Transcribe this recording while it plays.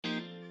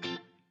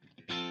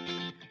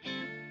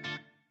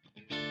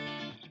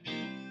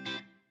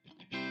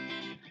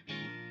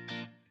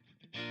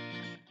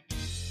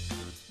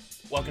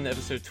Welcome to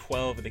episode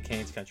 12 of the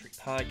Canes Country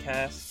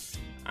Podcast.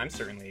 I'm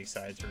certainly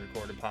excited to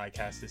record a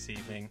podcast this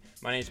evening.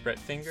 My name is Brett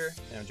Finger,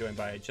 and I'm joined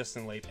by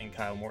Justin Lape and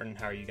Kyle Morton.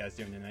 How are you guys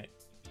doing tonight?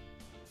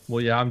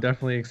 Well, yeah, I'm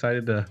definitely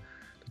excited to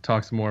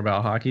talk some more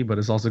about hockey, but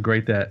it's also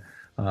great that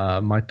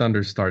my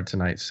Thunders start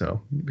tonight,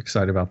 so I'm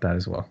excited about that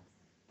as well.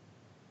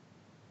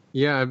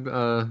 Yeah,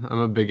 I'm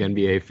a big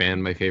NBA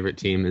fan. My favorite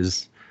team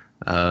is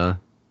what's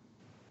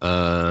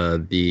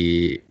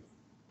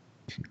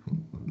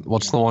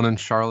the one in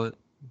Charlotte?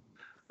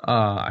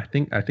 I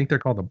think they're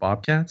called the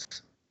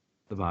Bobcats.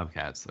 The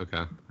Bobcats.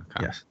 Okay.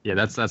 Yes. Yeah,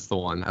 that's the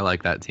one. I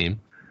like that team.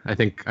 I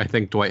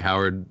think Dwight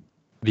Howard,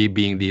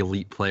 being the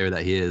elite player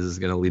that he is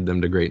going to lead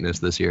them to greatness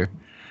this year.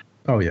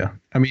 Oh yeah.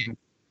 I mean,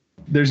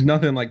 there's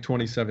nothing like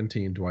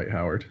 2017 Dwight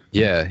Howard.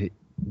 Yeah,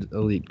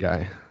 elite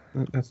guy.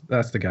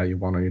 That's the guy you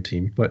want on your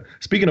team. But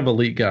speaking of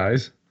elite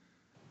guys,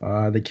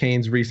 the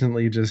Canes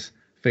recently just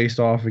faced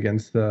off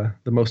against the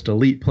most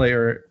elite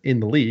player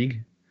in the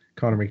league,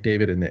 Connor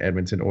McDavid and the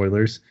Edmonton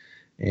Oilers.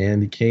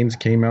 And the Canes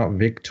came out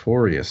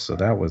victorious, so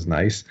that was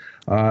nice.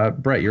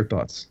 Brett, your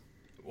thoughts?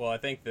 Well, I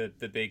think that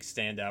the big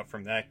standout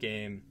from that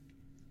game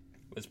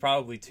was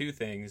probably two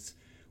things.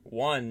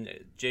 One,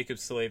 Jaccob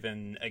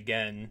Slavin,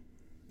 again,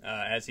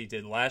 as he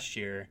did last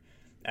year,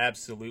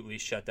 absolutely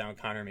shut down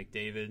Connor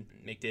McDavid.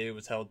 McDavid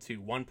was held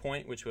to 1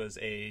 point, which was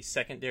a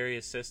secondary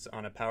assist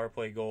on a power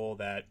play goal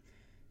that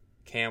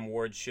Cam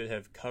Ward should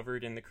have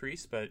covered in the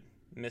crease, but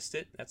missed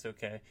it. That's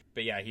okay.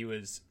 But yeah, he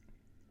was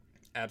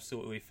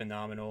absolutely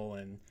phenomenal,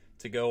 and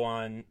to go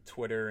on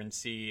Twitter and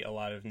see a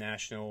lot of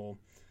national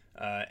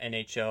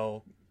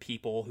NHL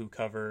people who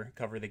cover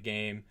the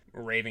game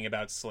raving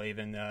about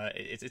Slavin,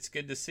 it's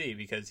good to see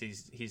because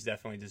he's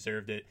definitely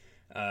deserved it.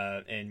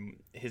 And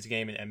his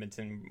game in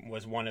Edmonton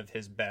was one of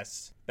his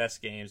best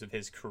games of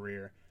his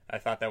career. I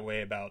thought that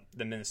way about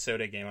the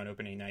Minnesota game on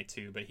opening night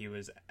too, but he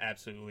was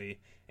absolutely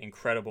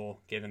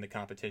incredible given the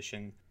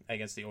competition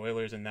against the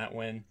Oilers in that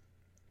win.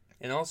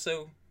 And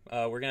also,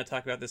 we're going to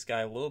talk about this guy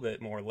a little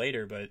bit more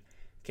later, but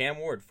Cam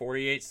Ward,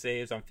 48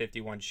 saves on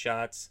 51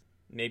 shots.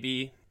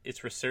 Maybe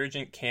it's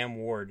resurgent Cam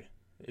Ward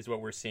is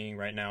what we're seeing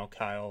right now.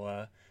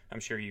 Kyle, I'm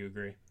sure you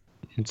agree.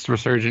 It's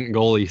resurgent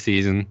goalie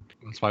season.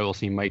 That's why we'll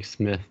see Mike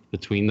Smith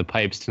between the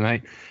pipes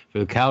tonight for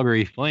the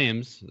Calgary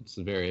Flames. It's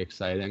very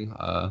exciting.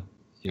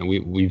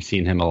 We've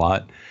seen him a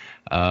lot.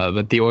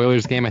 But the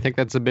Oilers game, I think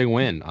that's a big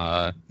win.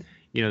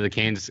 The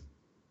Canes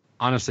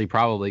honestly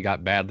probably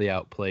got badly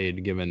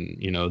outplayed given,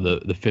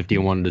 the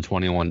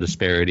 51-21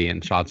 disparity in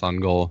shots on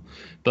goal.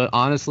 But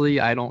honestly,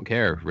 I don't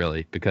care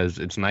really, because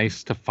it's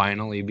nice to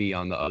finally be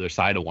on the other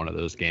side of one of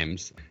those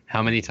games.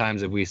 How many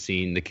times have we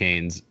seen the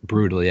Canes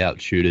brutally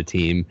outshoot a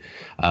team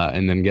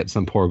and then get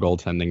some poor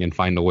goaltending and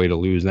find a way to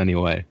lose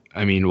anyway?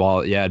 I mean,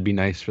 it'd be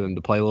nice for them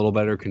to play a little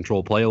better,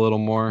 control play a little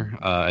more.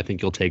 I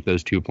think you'll take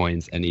those 2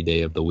 points any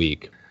day of the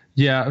week.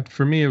 Yeah,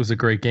 for me, it was a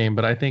great game,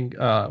 but I think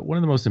one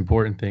of the most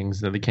important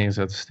things that the Canes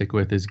have to stick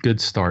with is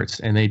good starts,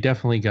 and they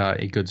definitely got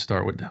a good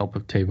start with the help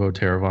of Teuvo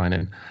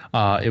Teravainen.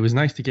 It was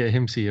nice to get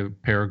him see a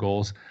pair of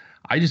goals.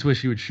 I just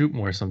wish he would shoot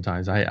more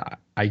sometimes.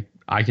 I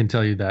can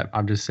tell you that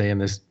I'm just saying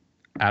this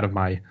out of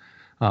my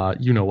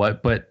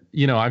you-know-what, but,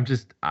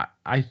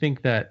 I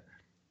think that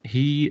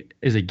he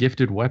is a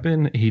gifted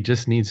weapon. He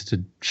just needs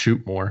to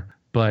shoot more.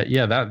 But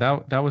yeah,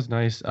 that was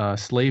nice.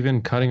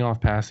 Slavin cutting off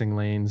passing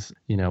lanes,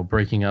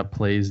 breaking up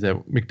plays that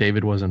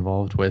McDavid was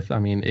involved with. I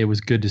mean, it was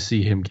good to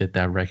see him get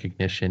that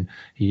recognition.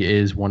 He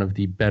is one of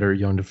the better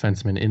young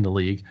defensemen in the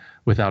league,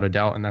 without a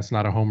doubt, and that's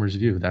not a homer's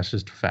view. That's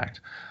just a fact.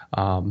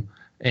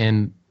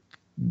 And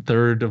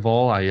third of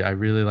all, I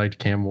really liked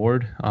Cam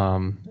Ward.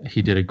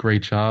 He did a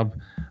great job.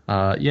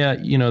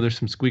 There's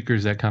some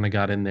squeakers that kind of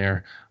got in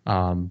there,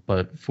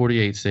 but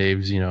 48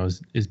 saves,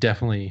 is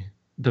definitely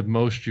the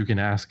most you can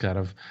ask out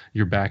of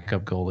your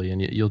backup goalie,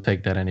 and you'll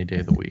take that any day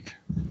of the week.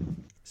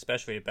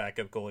 Especially a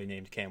backup goalie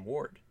named Cam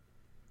Ward.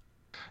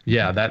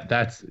 Yeah,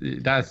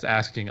 that's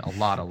asking a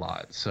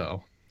lot.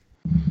 So,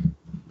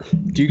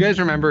 do you guys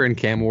remember in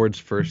Cam Ward's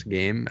first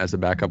game as a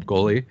backup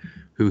goalie,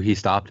 who he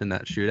stopped in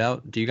that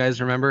shootout? Do you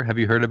guys remember? Have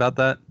you heard about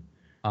that?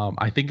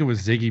 I think it was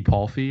Ziggy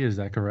Palffy. Is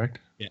that correct?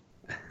 Yeah,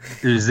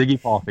 it was Ziggy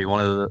Palffy,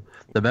 one of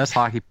the best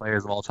hockey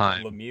players of all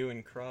time. Lemieux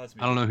and Crosby.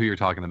 I don't know who you're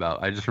talking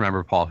about. I just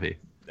remember Palffy.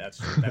 That's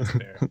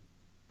fair.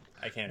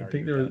 I can't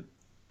argue with that.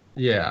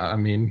 Yeah, I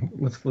mean,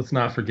 let's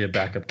not forget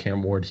backup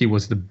Cam Ward. He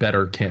was the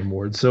better Cam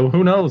Ward. So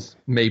who knows?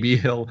 Maybe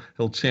he'll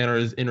channel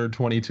his inner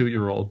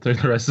 22-year-old through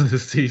the rest of the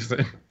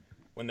season.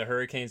 When the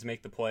Hurricanes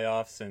make the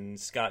playoffs and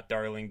Scott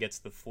Darling gets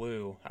the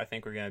flu, I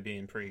think we're going to be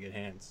in pretty good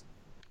hands.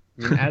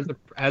 I mean,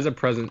 as a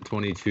present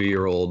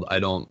 22-year-old, I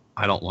don't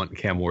want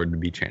Cam Ward to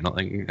be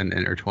channeling an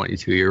inner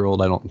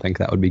 22-year-old. I don't think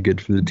that would be good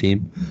for the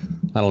team.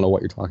 I don't know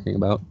what you're talking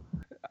about.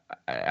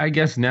 I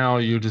guess now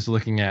you're just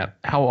looking at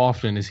how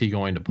often is he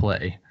going to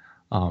play.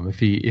 If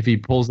he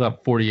pulls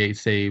up 48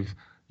 save,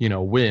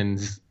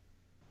 wins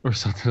or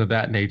something of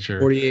that nature.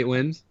 48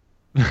 wins?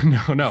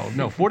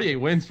 No. 48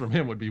 wins from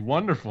him would be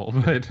wonderful,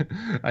 but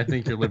I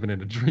think you're living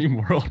in a dream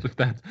world if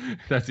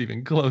that's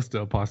even close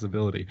to a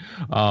possibility.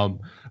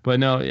 But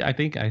no, I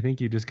think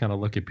you just kind of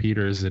look at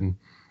Peters and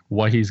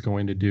what he's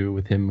going to do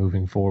with him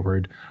moving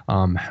forward.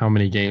 How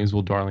many games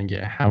will Darling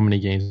get? How many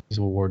games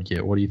will Ward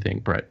get? What do you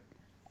think, Brett?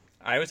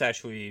 I was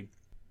actually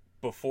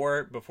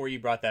before you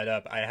brought that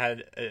up, I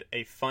had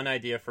a fun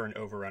idea for an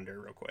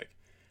over-under real quick.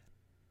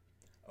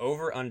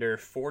 Over-under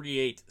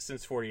 48,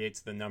 since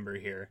 48's the number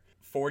here.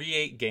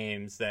 48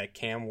 games that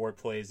Cam Ward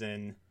plays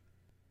in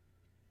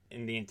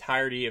the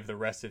entirety of the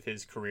rest of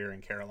his career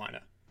in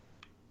Carolina.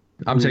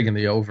 I'm taking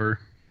the over.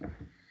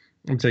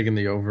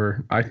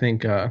 I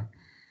think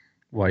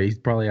he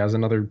probably has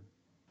another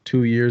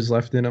 2 years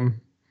left in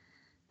him.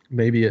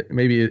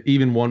 Maybe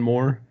even one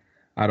more.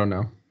 I don't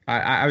know.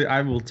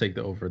 I will take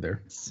the over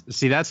there.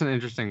 See, that's an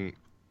interesting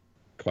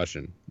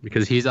question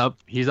because he's up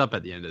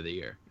at the end of the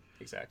year.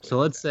 Exactly. So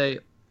let's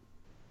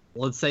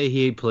say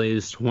he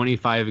plays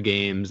 25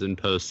 games and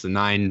posts a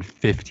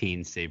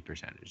 .915 save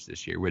percentage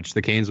this year, which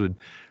the Canes would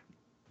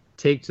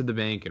take to the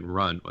bank and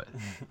run with.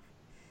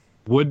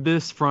 Would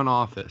this front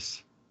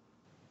office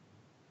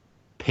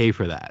pay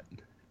for that?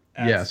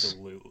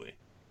 Absolutely. Yes.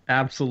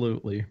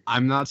 Absolutely.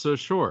 I'm not so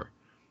sure.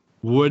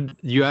 Would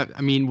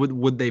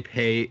they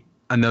pay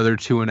another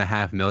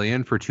 $2.5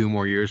 million for 2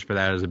 more years for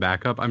that as a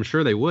backup? I'm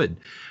sure they would.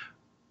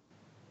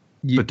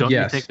 But don't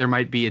you think there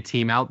might be a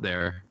team out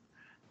there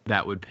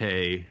that would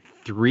pay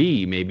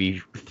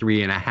maybe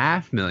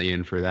 $3.5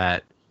 million for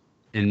that,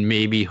 and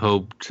maybe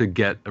hope to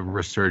get a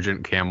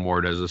resurgent Cam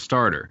Ward as a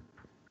starter?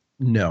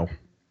 No,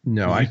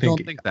 I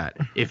don't think that.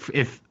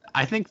 If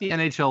I think the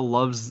NHL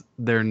loves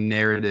their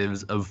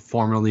narratives of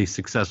formerly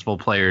successful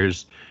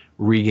players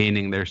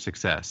regaining their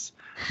success.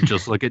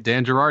 Just look at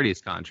Dan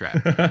Girardi's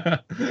contract.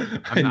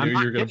 I knew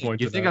you were going to point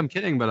to that. You think I'm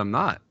kidding, but I'm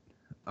not.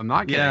 I'm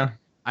not kidding. Yeah.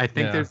 I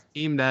think there's a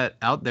team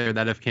out there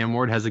that if Cam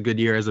Ward has a good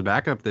year as a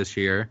backup this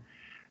year,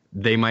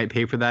 they might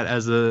pay for that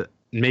as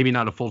maybe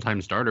not a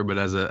full-time starter, but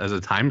as a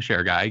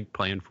timeshare guy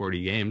playing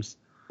 40 games.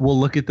 We'll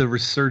look at the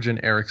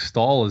resurgent Eric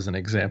Stahl as an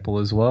example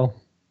as well.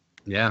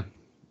 Yeah.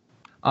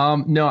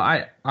 No,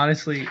 I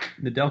honestly,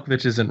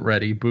 Nedeljkovic isn't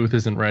ready. Booth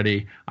isn't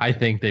ready. I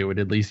think they would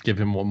at least give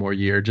him one more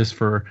year just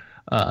for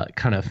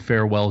kind of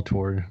farewell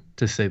tour,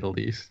 to say the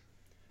least.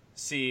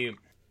 See,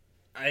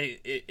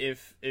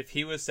 if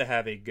he was to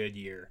have a good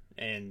year,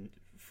 and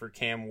for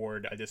Cam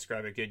Ward, I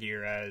describe a good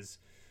year as,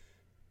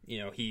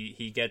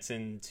 he gets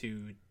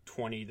into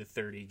 20 to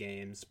 30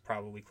 games,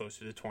 probably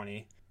closer to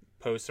 20,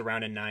 posts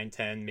around a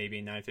 9-10, maybe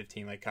a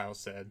 9-15, like Kyle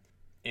said.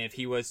 And if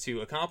he was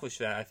to accomplish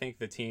that, I think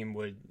the team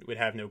would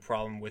have no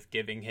problem with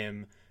giving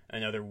him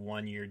another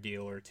 1-year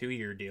deal or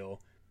 2-year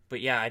deal. But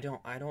yeah, I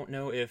don't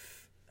know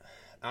if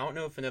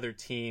another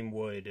team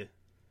would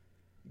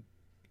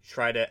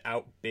try to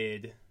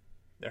outbid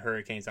the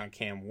Hurricanes on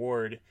Cam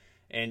Ward.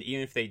 And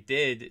even if they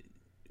did,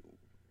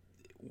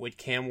 would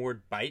Cam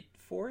Ward bite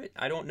for it?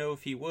 I don't know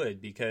if he would,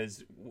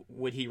 because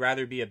would he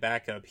rather be a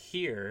backup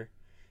here,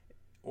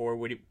 or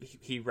would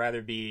he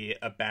rather be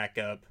a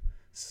backup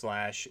 /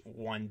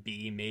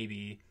 1B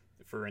maybe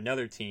for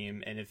another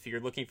team? And if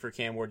you're looking for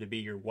Cam Ward to be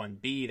your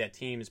 1B, that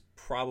team is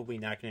probably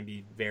not going to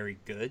be very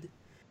good.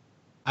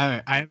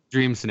 I have a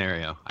dream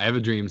scenario. What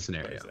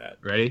is that?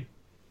 Ready?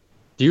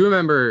 Do you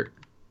remember,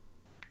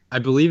 I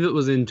believe it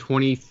was in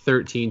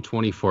 2013,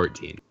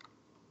 2014,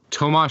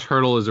 Tomas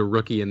Hertl is a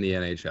rookie in the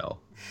NHL.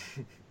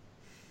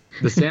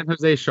 The San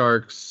Jose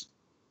Sharks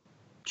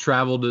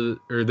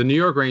the New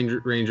York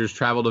Rangers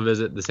travel to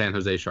visit the San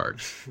Jose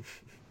Sharks.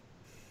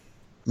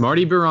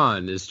 Marty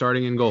Biron is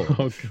starting in goal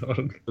for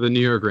the New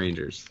York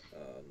Rangers.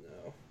 Oh,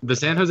 no. The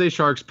San Jose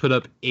Sharks put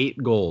up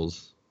 8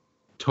 goals.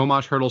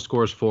 Tomas Hertl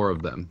scores 4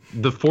 of them.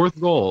 The 4th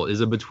goal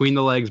is a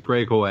between-the-legs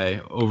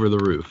breakaway over the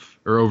roof,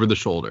 or over the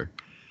shoulder.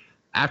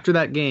 After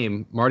that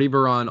game, Marty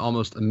Biron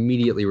almost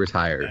immediately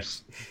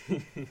retires.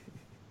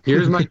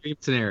 Here's my dream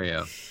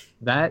scenario.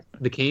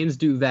 The Canes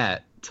do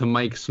that to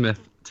Mike Smith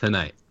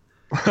tonight.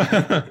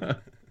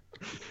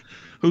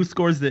 Who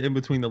scores the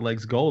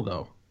in-between-the-legs goal,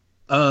 though?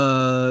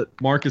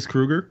 Marcus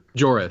Kruger?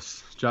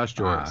 Joris. Josh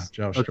Joris.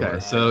 Joris. Okay,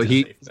 so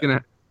he's going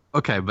to...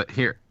 Okay, but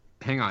here,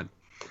 hang on.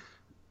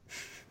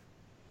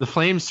 The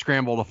Flames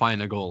scramble to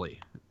find a goalie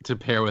to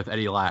pair with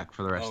Eddie Lack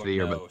for the rest of the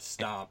year. But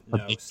stop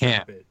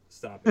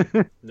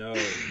it. No.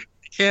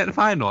 Can't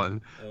find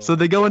one. So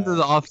they go into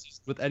the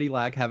offseason with Eddie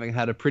Lack having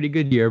had a pretty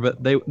good year,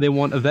 but they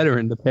want a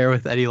veteran to pair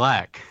with Eddie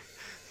Lack.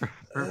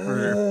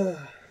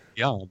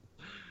 Young.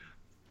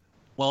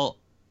 Well,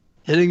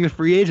 hitting the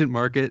free agent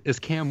market is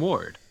Cam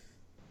Ward.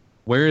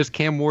 Where is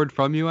Cam Ward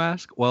from, you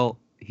ask? Well,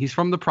 he's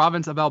from the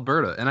province of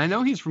Alberta, and I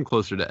know he's from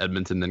closer to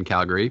Edmonton than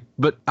Calgary,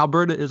 but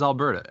Alberta is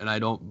Alberta, and I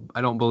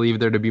don't believe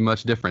there to be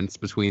much difference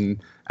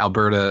between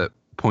Alberta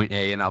point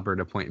A and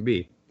Alberta point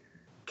B.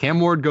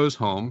 Cam Ward goes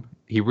home.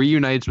 He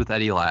reunites with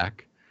Eddie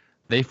Lack.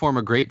 They form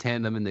a great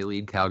tandem, and they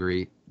lead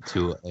Calgary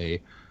to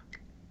a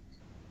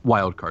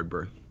wild card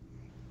berth.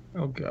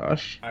 Oh,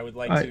 gosh. I would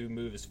like to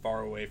move as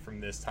far away from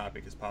this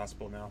topic as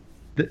possible now.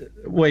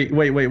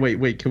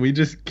 Wait. Can we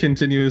just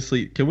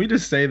continuously? Can we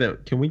just say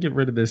that? Can we get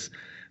rid of this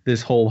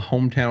whole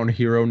hometown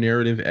hero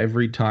narrative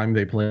every time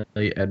they play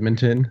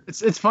Edmonton?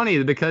 It's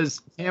funny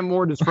because Cam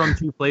Ward is from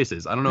two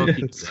places. I don't know if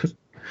you know this,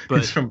 but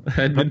It's from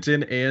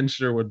Edmonton and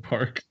Sherwood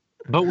Park.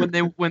 but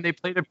when they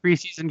played a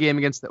preseason game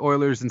against the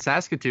Oilers in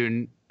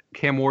Saskatoon,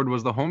 Cam Ward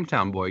was the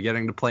hometown boy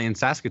getting to play in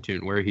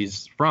Saskatoon, where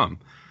he's from.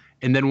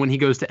 And then when he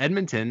goes to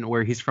Edmonton,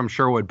 where he's from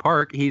Sherwood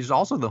Park, he's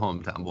also the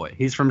hometown boy.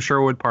 He's from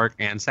Sherwood Park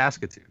and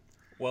Saskatoon.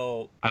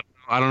 Well,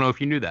 I don't know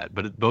if you knew that,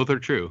 but both are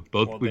true.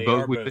 they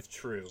are both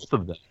true. Both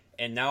of them.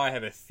 And now I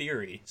have a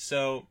theory.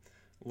 So,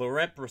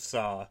 Laurent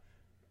Brossoit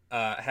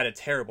had a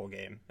terrible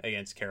game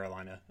against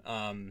Carolina.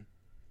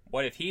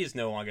 What if he is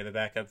no longer the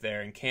backup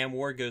there and Cam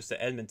Ward goes to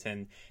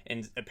Edmonton?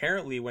 And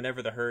apparently,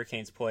 whenever the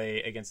Hurricanes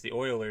play against the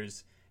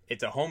Oilers,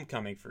 it's a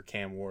homecoming for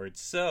Cam Ward.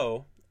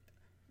 So,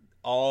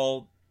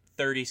 all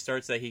 30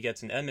 starts that he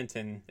gets in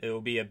Edmonton, it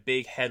will be a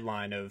big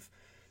headline of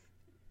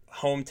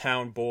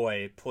hometown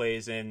boy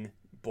plays in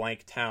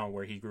blank town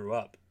where he grew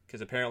up.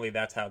 Because apparently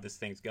that's how this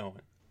thing's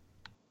going.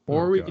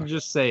 Or we could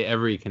just say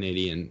every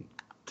Canadian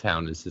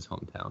town is his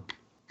hometown.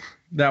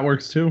 That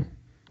works too.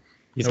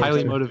 He's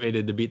highly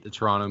motivated to beat the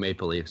Toronto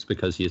Maple Leafs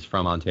because he is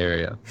from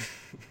Ontario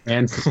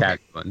and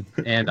Saskatchewan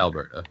and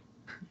Alberta.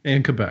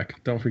 And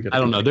Quebec. Don't forget. I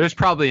don't know. There's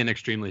probably an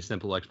extremely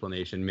simple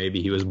explanation.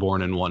 Maybe he was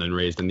born in one and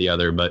raised in the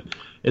other, but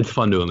it's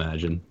fun to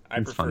imagine.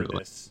 I prefer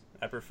this.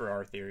 I prefer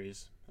our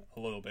theories a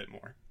little bit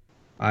more.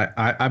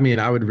 I mean,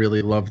 I would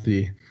really love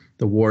the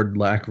Ward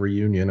Lack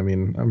reunion. I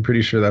mean, I'm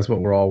pretty sure that's what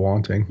we're all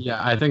wanting. Yeah,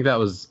 I think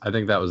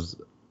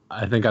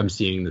I'm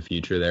seeing the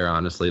future there,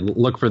 honestly.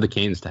 Look for the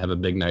Canes to have a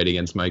big night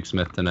against Mike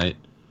Smith tonight.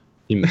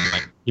 He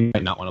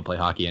might not want to play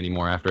hockey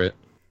anymore after it.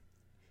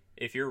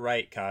 If you're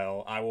right,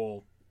 Kyle, I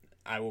will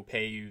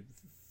pay you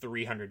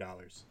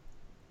 $300.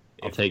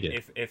 I'll take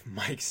it. If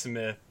Mike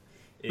Smith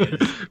is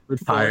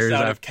retires forced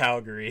out of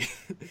Calgary,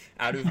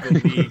 out of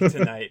the league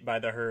tonight by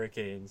the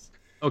Hurricanes.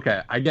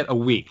 Okay, I get a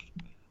week.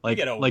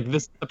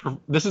 This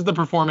is the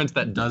performance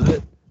that does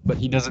it, but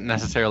he doesn't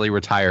necessarily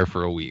retire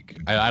for a week.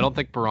 I don't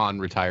think Perron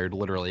retired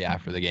literally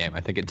after the game. I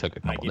think it took a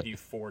couple days. I give you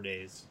 4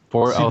 days.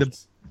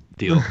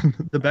 Deal.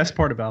 The best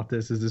part about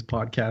this is this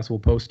podcast will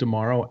post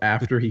tomorrow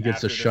after he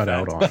gets a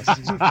shutout on us.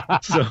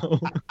 So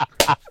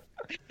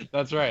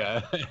that's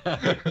right.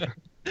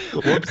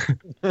 Whoops.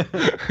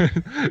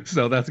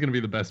 So that's going to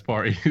be the best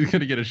part. He's going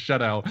to get a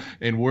shutout,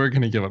 and we're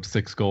going to give up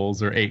 6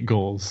 goals or 8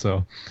 goals.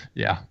 So,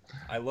 yeah.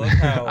 I love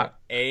how,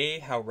 A,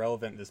 how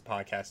relevant this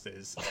podcast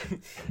is,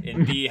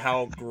 and B,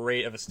 how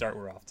great of a start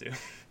we're off to.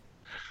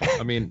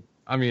 I mean,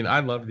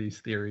 I love these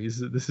theories.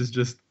 This is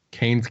just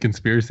Kane's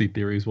conspiracy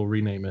theories. We'll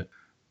rename it.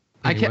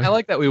 Anyway. I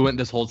like that we went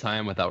this whole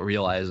time without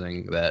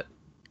realizing that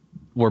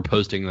we're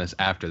posting this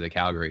after the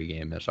Calgary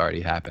game that's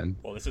already happened.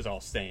 Well, this is all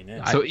staying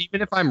in. So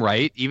even if I'm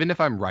right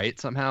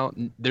somehow,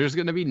 there's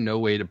going to be no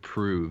way to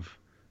prove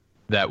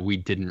that we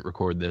didn't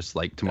record this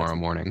tomorrow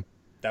morning.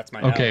 That's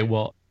my Okay,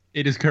 well,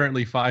 it is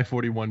currently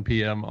 5:41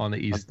 p.m. on the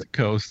East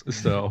Coast,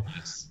 so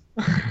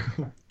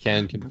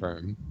can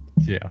confirm.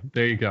 Yeah,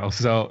 there you go.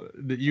 So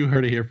you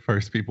heard it here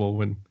first, people,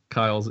 when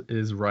Kyle's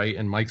is right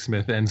and Mike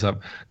Smith ends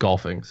up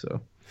golfing, so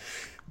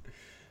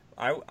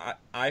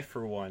I,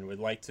 for one,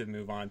 would like to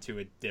move on to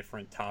a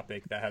different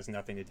topic that has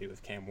nothing to do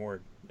with Cam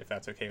Ward, if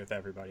that's okay with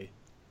everybody.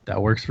 That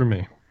works for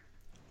me.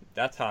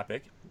 That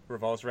topic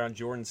revolves around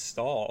Jordan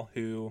Staal,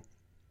 who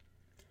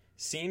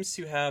seems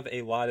to have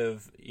a lot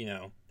of,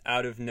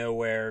 out of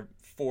nowhere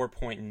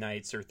 4-point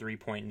nights or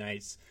 3-point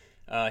nights.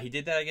 He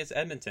did that against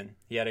Edmonton.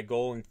 He had a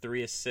goal and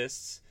 3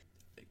 assists.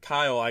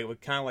 Kyle, I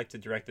would kind of like to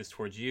direct this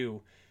towards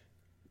you.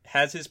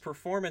 Has his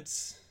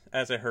performance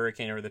as a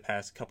Hurricane over the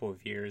past couple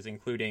of years,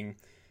 including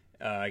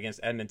against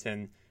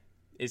Edmonton,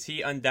 is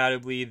he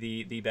undoubtedly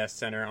the best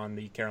center on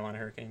the Carolina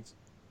Hurricanes?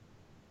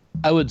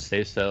 I would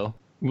say so.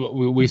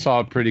 We saw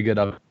a pretty good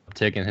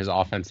uptick in his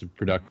offensive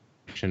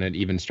production at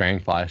even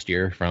strength last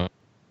year.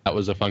 That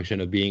was a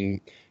function of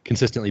being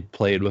consistently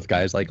played with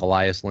guys like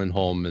Elias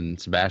Lindholm and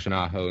Sebastian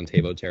Aho and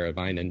Teuvo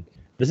Teravainen.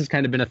 This has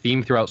kind of been a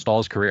theme throughout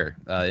Staal's career.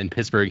 In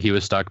Pittsburgh, he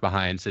was stuck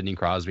behind Sidney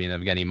Crosby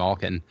and Evgeny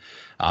Malkin,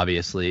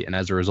 obviously. And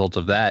as a result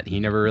of that, he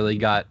never really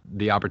got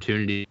the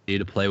opportunity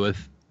to play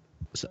with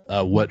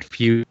what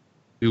few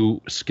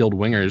skilled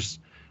wingers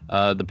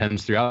the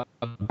Pens threw out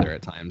there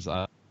at times.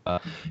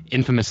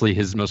 Infamously,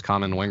 his most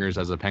common wingers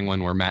as a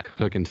Penguin were Matt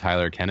Cook and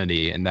Tyler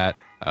Kennedy, and that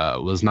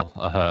was not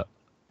a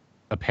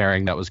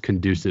pairing that was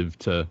conducive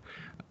to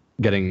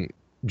getting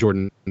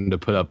Jordan to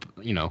put up,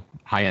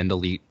 high-end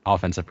elite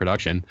offensive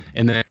production.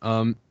 And then,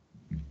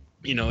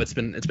 it's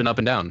been up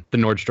and down. The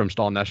Nordstrom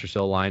Staal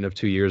Nestersil line of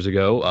 2 years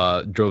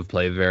ago drove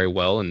play very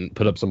well and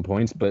put up some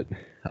points, but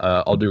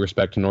all due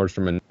respect to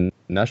Nordstrom and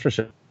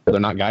Nestersil, they're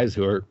not guys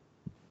who are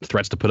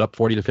threats to put up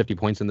 40 to 50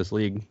 points in this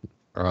league.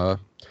 The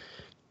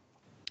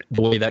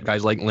way that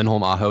guys like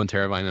Lindholm, Aho, and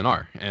Teravainen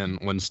are. And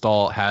when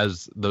Staal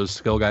has those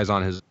skill guys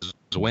on his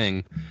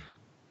wing,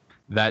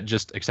 that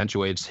just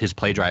accentuates his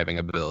play driving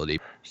ability.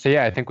 So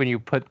yeah, I think when you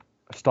put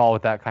Staal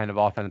with that kind of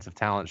offensive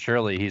talent,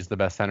 surely he's the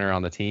best center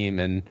on the team.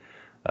 And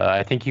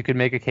I think you could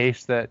make a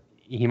case that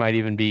he might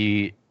even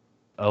be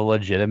a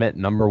legitimate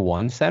number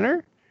one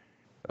center.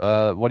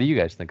 What do you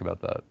guys think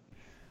about that?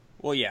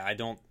 Well, yeah, I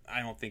don't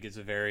think it's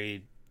a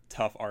very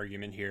tough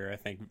argument here. I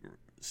think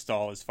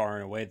Stahl is far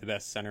and away the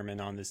best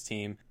centerman on this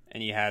team,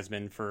 and he has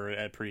been for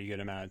a pretty good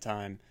amount of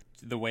time.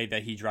 The way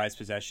that he drives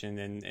possession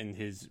and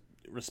his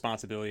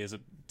responsibility as a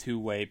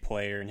two-way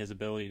player and his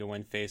ability to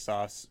win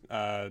faceoffs,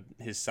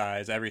 his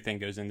size, everything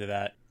goes into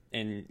that.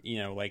 And,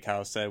 like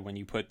Kyle said, when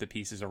you put the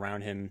pieces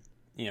around him,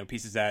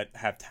 pieces that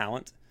have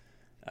talent,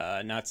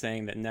 not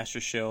saying that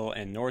Nestershil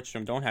and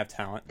Nordstrom don't have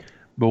talent.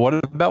 But what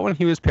about when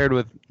he was paired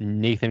with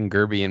Nathan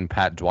Gerby and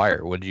Pat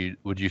Dwyer? Would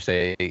you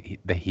say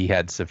that he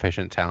had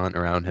sufficient talent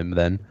around him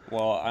then?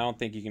 Well, I don't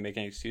think you can make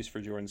an excuse for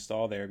Jordan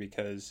Stahl there,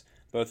 because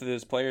both of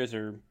those players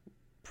are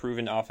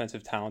proven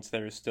offensive talents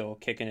that are still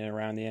kicking it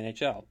around the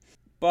NHL.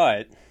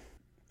 But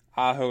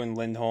Aho and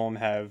Lindholm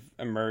have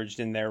emerged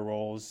in their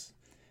roles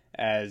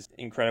as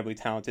incredibly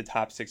talented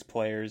top six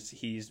players.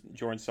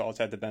 Jordan Stahl's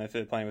had the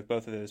benefit of playing with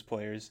both of those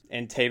players,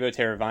 and Teuvo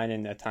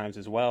Teravainen at times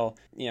as well.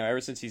 Ever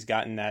since he's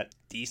gotten that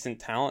decent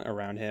talent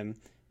around him,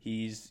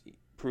 he's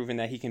proven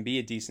that he can be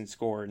a decent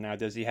scorer. Now,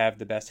 does he have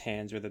the best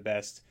hands or the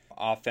best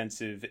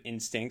offensive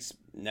instincts?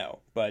 No.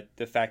 But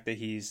the fact that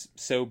he's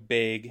so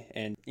big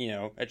and,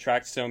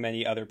 attracts so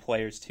many other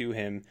players to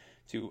him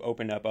to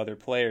open up other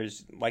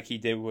players, like he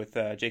did with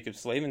Jacob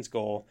Slavin's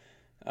goal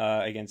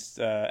against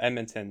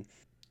Edmonton,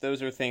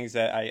 those are things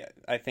that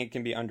I think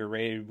can be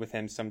underrated with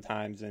him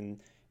sometimes. And,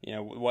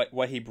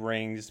 what he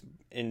brings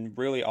in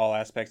really all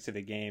aspects to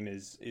the game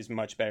is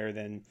much better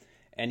than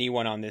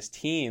anyone on this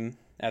team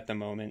at the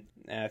moment.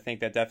 And I think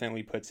that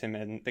definitely puts him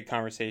in the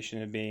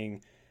conversation of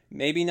being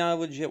maybe not a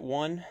legit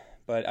one,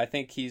 but I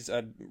think he's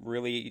a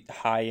really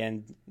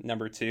high-end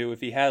number two. If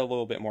he had a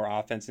little bit more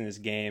offense in his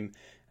game,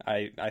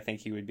 I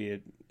think he would be a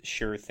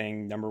sure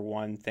thing number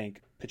one.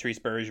 Think Patrice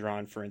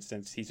Bergeron, for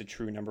instance. He's a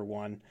true number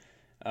one.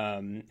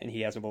 And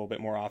he has a little bit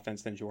more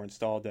offense than Jordan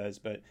Stahl does,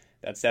 but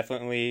that's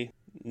definitely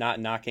not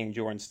knocking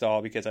Jordan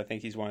Stahl, because I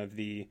think he's one of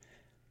the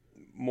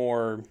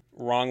more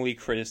wrongly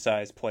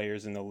criticized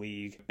players in the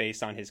league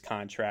based on his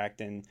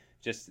contract and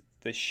just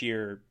the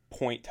sheer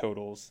point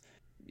totals.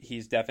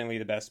 He's definitely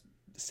the best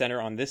center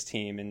on this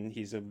team, and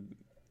he's an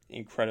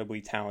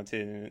incredibly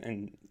talented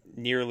and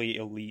nearly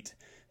elite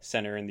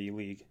center in the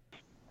league.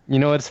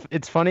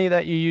 It's funny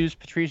that you use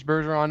Patrice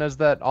Bergeron as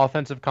that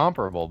offensive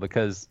comparable,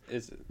 because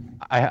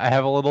I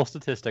have a little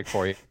statistic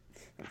for you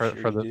for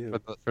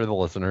the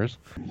listeners.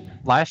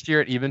 Last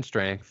year at even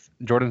strength,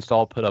 Jordan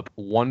Stahl put up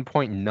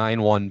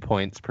 1.91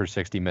 points per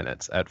 60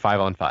 minutes at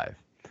 5-on-5.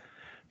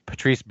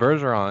 Patrice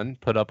Bergeron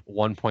put up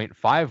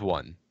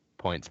 1.51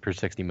 points per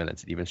 60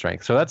 minutes at even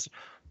strength. So that's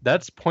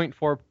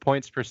 0.4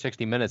 points per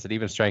 60 minutes at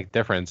even strength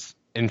difference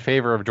in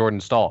favor of Jordan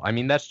Stahl. I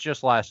mean, that's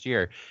just last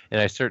year, and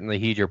I certainly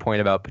heed your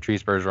point about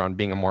Patrice Bergeron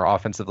being a more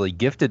offensively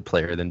gifted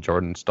player than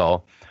Jordan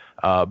Stahl.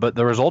 But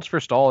the results for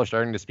Stahl are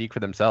starting to speak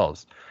for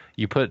themselves.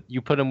 You put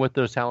him with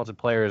those talented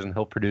players, and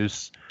he'll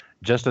produce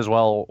just as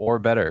well or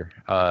better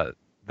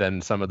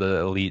than some of the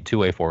elite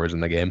two-way forwards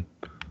in the game.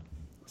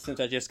 Since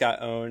I just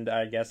got owned,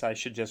 I guess I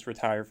should just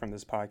retire from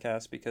this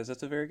podcast, because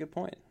that's a very good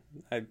point.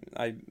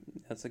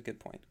 That's a good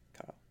point,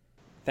 Kyle.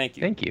 Thank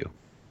you. Thank you.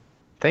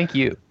 Thank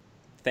you.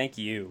 Thank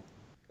you.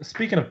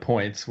 Speaking of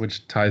points,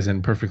 which ties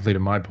in perfectly to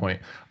my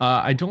point,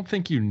 I don't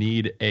think you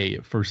need a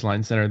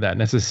first-line center that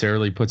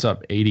necessarily puts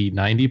up 80,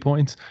 90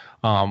 points.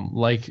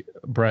 Like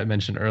Brett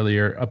mentioned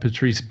earlier, a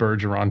Patrice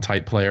Bergeron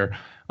type player.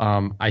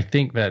 I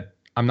think that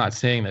I'm not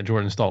saying that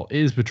Jordan Stahl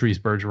is Patrice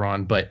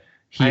Bergeron, but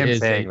he is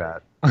saying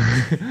that.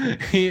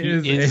 he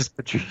is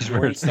Patrice Bergeron.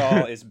 Jordan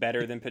Stahl is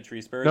better than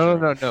Patrice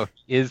Bergeron. No.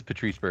 He is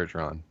Patrice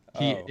Bergeron.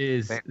 He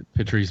is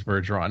Patrice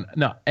Bergeron.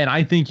 No, and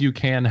I think you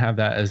can have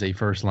that as a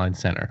first-line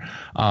center.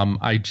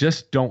 I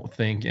just don't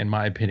think, in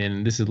my opinion,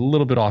 and this is a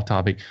little bit off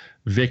topic,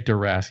 Victor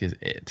Rask is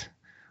it.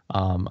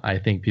 I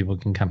think people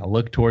can kind of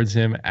look towards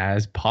him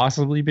as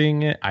possibly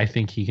being it. I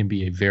think he can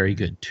be a very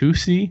good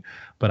 2C,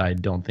 but I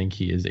don't think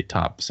he is a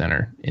top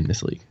center in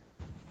this league.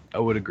 I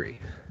would agree.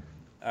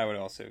 I would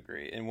also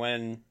agree. And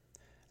when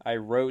I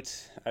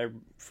wrote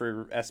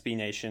for SB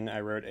Nation,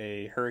 I wrote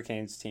a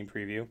Hurricanes team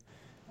preview.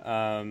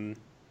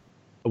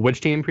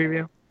 Which team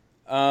preview?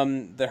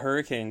 The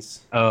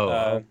Hurricanes.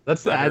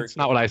 That's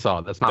not what I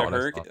saw. That's not what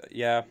I saw.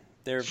 Yeah,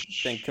 there have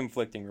been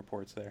conflicting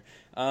reports there.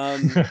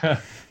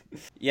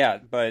 Yeah,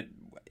 but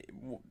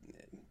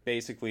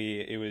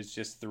basically it was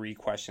just 3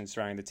 questions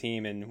surrounding the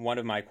team, and one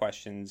of my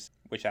questions,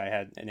 which I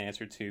had an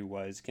answer to,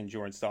 was, can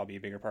Jordan Stahl be a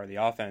bigger part of the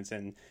offense?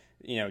 And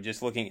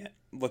just looking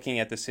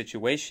at the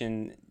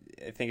situation,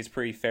 I think it's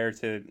pretty fair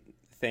to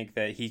think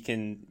that he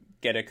can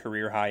get a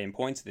career high in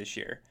points this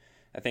year.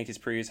 I think his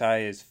previous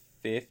high is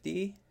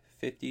 50,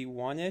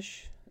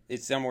 51-ish.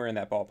 It's somewhere in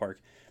that ballpark.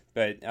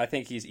 But I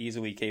think he's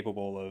easily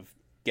capable of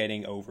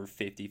getting over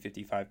 50,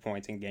 55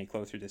 points and getting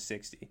closer to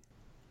 60.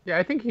 Yeah,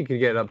 I think he could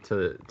get up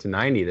to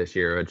 90 this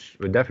year, which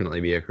would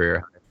definitely be a career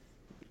high.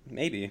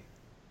 Maybe.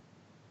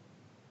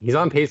 He's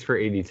on pace for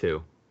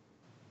 82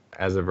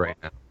 as of right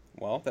now.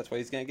 Well, that's what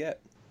he's going to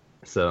get.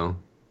 So,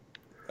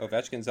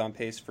 Ovechkin's on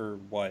pace for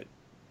what?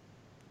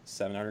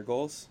 700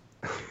 goals?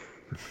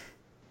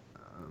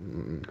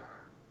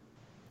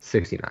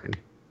 69.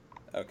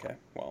 Okay,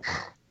 well,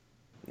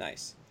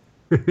 nice.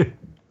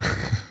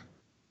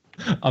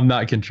 I'm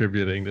not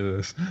contributing to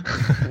this.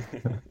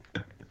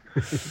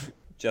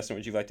 Justin,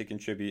 would you like to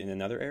contribute in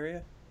another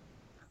area?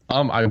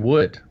 I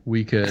would.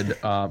 We could.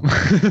 I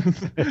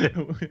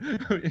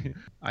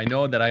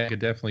know that I could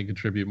definitely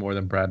contribute more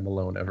than Brad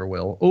Malone ever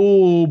will.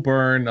 Oh,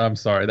 burn! I'm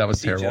sorry, that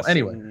was terrible.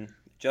 Anyway,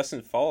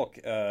 Justin Falk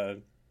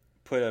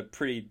put a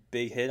pretty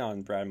big hit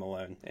on Brad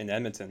Malone in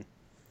Edmonton.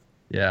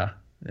 Yeah.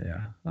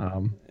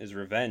 His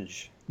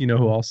revenge. You know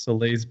who also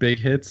lays big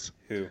hits?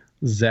 Who?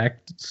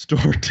 Zach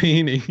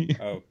Stortini.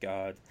 Oh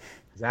God.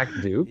 Zach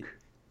Duke?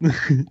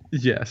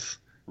 Yes.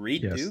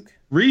 Reed Duke?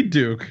 Reed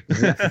Duke.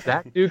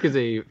 Zach Duke is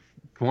a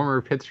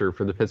former pitcher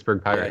for the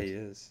Pittsburgh Pirates. Yeah, he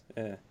is.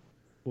 Yeah.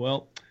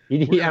 Well,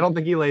 I don't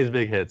think he lays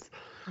big hits.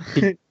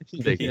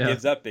 He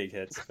gives up big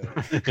hits.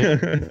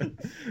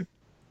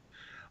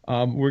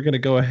 We're going to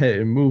go ahead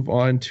and move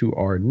on to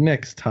our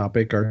next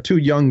topic, our two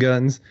young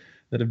guns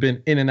that have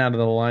been in and out of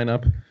the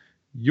lineup.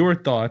 Your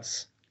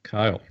thoughts,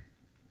 Kyle?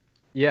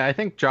 Yeah, I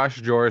think Josh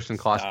Joris and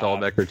Klaus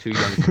Dahlbeck are too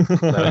young.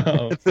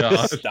 Oh,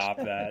 gosh. Stop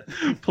that.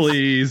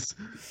 Please.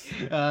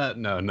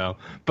 No.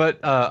 But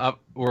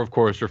we're, of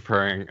course,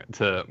 referring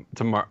to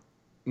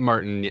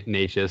Martin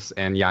Necas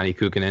and Yanni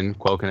Kuokkanen.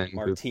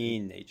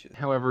 Martin Necas.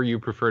 However you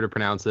prefer to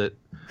pronounce it.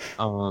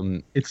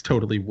 It's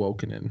totally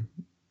Wokanen.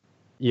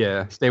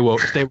 Yeah, stay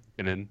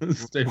Wokanen.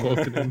 Stay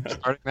Wokanen.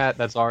 Starting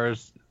that's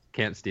ours.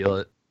 Can't steal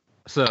it.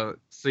 So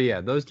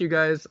yeah, those two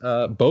guys,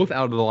 both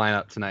out of the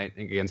lineup tonight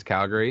against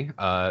Calgary.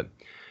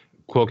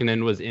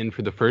 Kuokkanen was in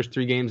for the first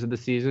 3 games of the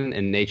season,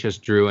 and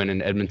Necas drew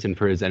in Edmonton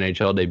for his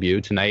NHL debut.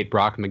 Tonight,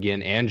 Brock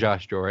McGinn and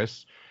Josh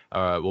Joris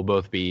will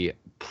both be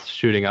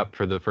shooting up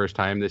for the first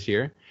time this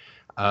year.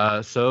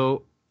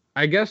 So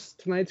I guess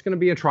tonight's going to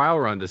be a trial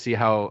run to see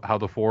how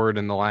the forward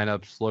and the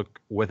lineups look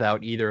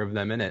without either of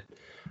them in it.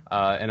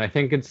 And I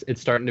think it's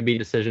starting to be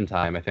decision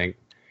time. I think,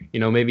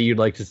 maybe you'd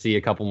like to see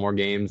a couple more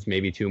games,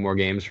 maybe 2 more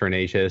games for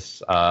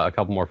Necas, a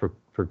couple more for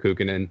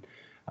Kuokkanen,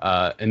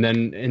 and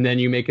then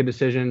you make a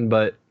decision.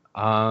 But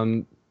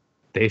I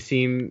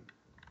think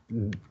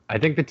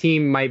the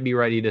team might be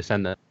ready to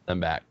send them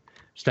back.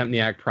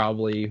 Stempniak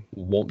probably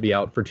won't be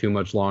out for too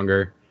much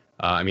longer.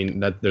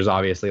 There's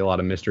obviously a lot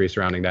of mystery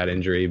surrounding that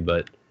injury,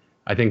 but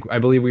I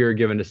believe we were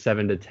given a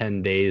 7 to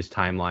 10 days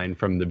timeline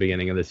from the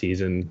beginning of the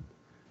season,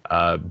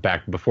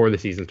 back before the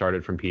season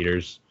started from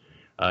Peters,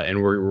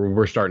 and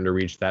we're starting to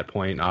reach that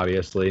point,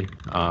 obviously.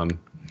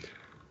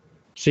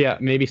 So yeah,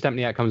 maybe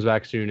Stempniak comes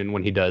back soon, and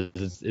when he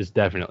does, it's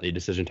definitely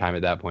decision time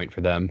at that point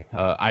for them.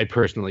 I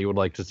personally would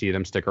like to see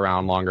them stick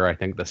around longer. I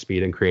think the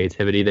speed and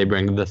creativity they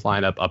bring to this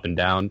lineup up and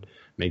down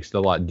makes it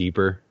a lot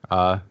deeper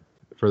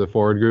for the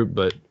forward group,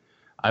 but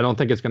I don't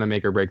think it's going to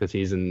make or break the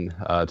season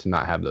to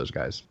not have those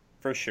guys.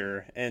 For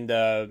sure. And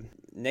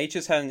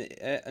Necas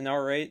had an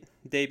all-right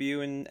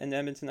debut in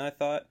Edmonton, I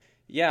thought.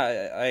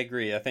 Yeah, I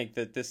agree. I think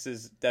that this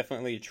is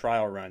definitely a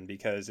trial run,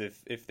 because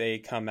if they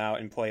come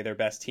out and play their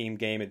best team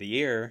game of the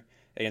year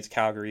against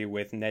Calgary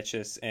with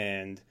Necas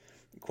and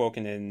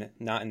Kuokkanen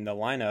not in the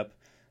lineup,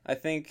 I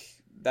think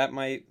that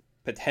might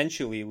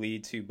potentially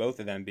lead to both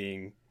of them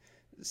being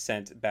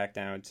sent back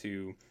down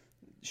to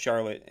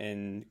Charlotte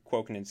in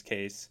Kuokkanen's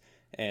case,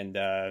 and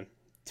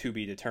to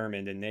be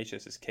determined in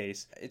Necas'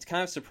 case. It's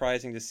kind of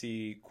surprising to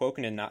see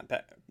Kuokkanen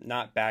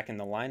not back in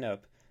the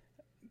lineup,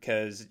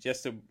 because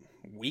just a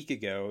week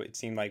ago it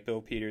seemed like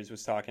Bill Peters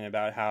was talking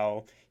about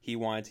how he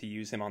wanted to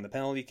use him on the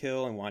penalty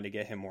kill and wanted to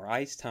get him more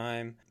ice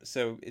time.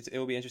 So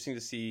it'll be interesting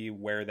to see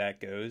where that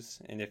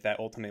goes and if that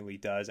ultimately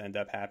does end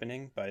up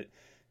happening. But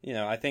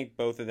I think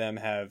both of them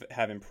have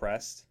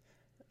impressed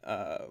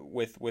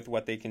with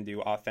what they can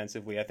do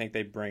offensively. I think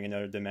they bring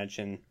another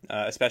dimension,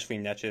 especially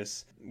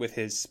Necas with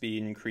his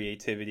speed and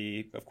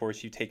creativity. Of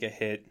course, you take a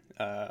hit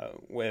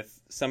with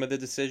some of the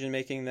decision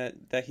making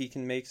that he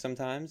can make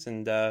sometimes,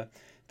 and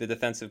the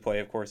defensive play,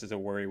 of course, is a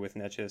worry with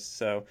Necas.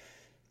 So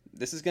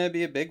this is going to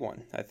be a big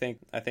one. I think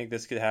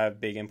this could have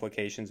big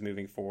implications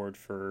moving forward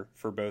for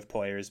both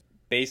players.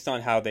 Based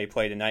on how they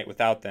play tonight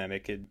without them,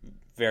 it could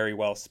very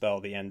well spell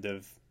the end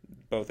of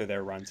both of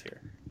their runs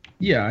here.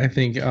 Yeah, I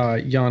think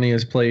Yanni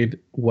has played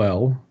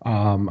well.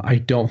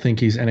 I don't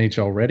think he's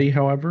NHL ready,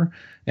 however,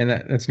 and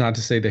that's not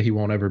to say that he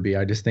won't ever be.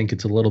 I just think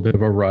it's a little bit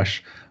of a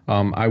rush.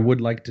 I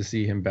would like to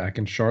see him back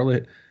in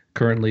Charlotte.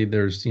 Currently,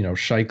 there's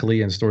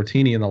Scheifele and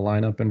Stortini in the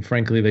lineup, and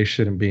frankly, they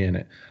shouldn't be in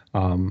it.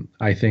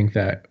 I think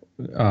that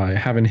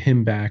having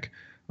him back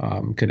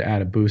could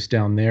add a boost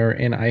down there,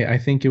 and I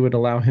think it would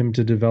allow him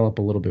to develop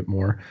a little bit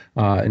more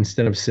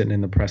instead of sitting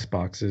in the press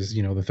boxes.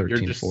 The 13th You're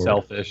just forward.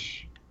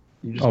 Selfish.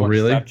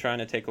 Really? Stop trying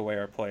to take away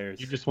our players.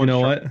 You just want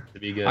what? To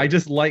be good. I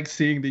just like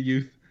seeing the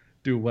youth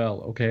do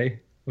well. Okay.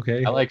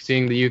 I like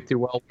seeing the youth do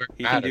well.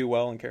 He can do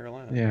well in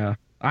Carolina. Yeah.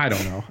 I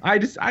don't know. I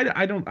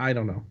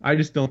don't know. I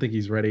just don't think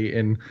he's ready,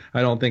 and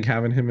I don't think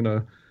having him in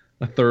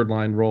a third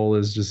line role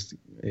is just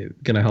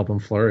going to help him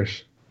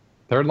flourish.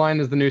 Third line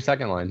is the new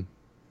second line.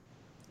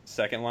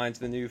 Second line's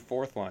the new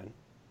fourth line.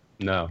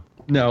 No.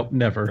 No,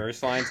 never.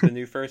 First line's the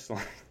new first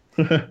line.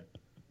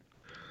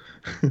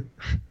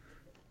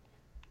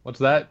 What's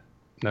that?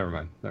 Never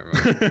mind.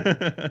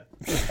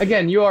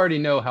 Again, you already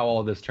know how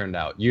all this turned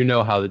out. You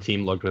know how the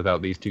team looked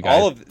without these two guys.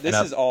 All of this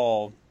is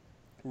all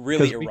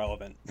really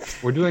irrelevant.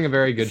 We're doing a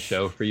very good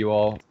show for you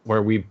all,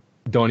 where we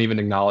don't even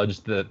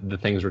acknowledge the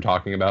things we're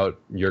talking about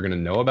you're going to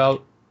know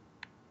about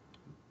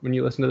when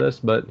you listen to this,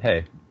 but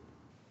hey.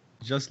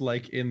 Just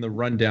like in the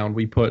rundown,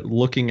 we put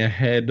looking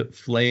ahead,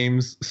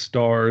 Flames,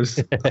 Stars.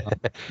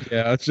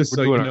 Yeah, it's just We're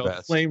so you doing know, our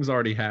best. Flames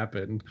already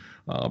happened.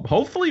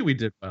 Hopefully we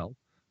did well.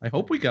 I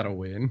hope we got a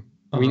win.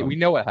 We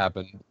know what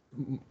happened.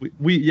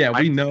 We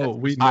know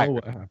Smith is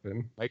what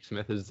happened. Mike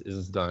Smith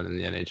is done in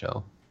the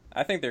NHL.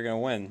 I think they're going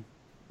to win.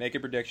 Make a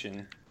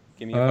prediction.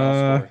 Give me a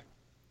final score.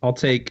 I'll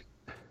take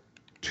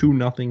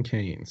 2-0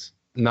 Canes.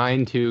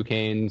 9-2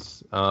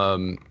 Canes.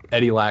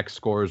 Eddie Lack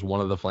scores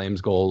one of the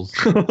Flames goals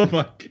Oh my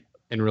God.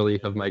 in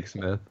relief of Mike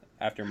Smith.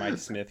 After Mike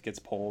Smith gets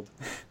pulled,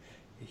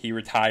 he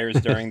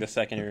retires during the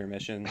second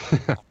intermission.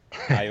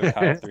 I owe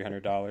Kyle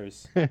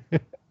 $300.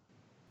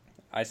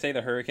 I say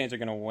the Hurricanes are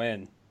going to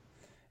win,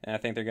 and I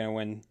think they're going to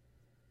win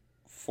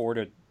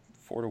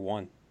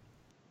 4-1.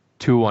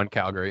 2-1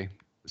 Calgary.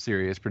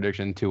 Serious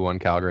prediction.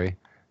 2-1 Calgary.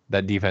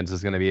 That defense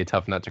is going to be a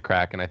tough nut to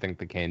crack, and I think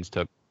the Canes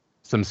took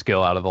some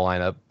skill out of the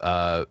lineup.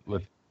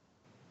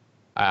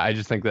 I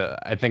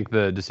think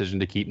the decision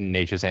to keep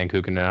Natchez and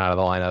Kukunen out of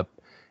the lineup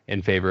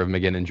in favor of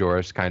McGinn and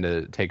Joris kind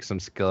of takes some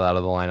skill out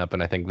of the lineup,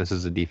 and I think this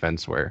is a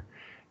defense where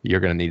you're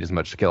going to need as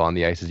much skill on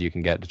the ice as you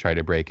can get to try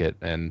to break it.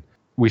 And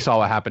we saw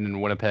what happened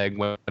in Winnipeg.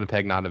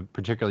 Winnipeg, not a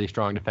particularly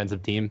strong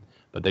defensive team,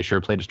 but they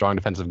sure played a strong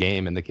defensive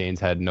game, and the Canes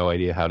had no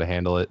idea how to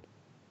handle it.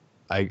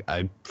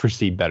 I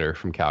foresee better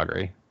from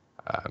Calgary.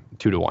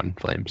 2-1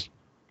 Flames.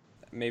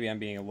 Maybe I'm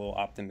being a little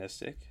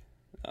optimistic.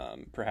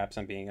 Perhaps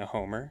I'm being a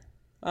homer.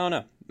 I don't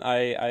know.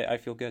 I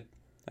feel good.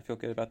 I feel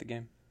good about the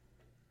game.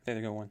 I think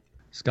they're going to win.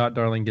 Scott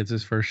Darling gets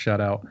his first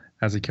shutout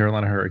as a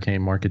Carolina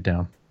Hurricane. Mark it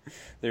down.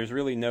 There's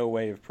really no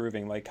way of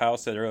proving, like Kyle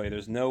said earlier,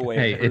 there's no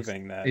way of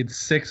proving that. It's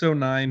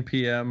 6:09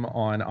 p.m.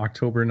 on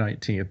October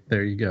 19th.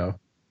 There you go.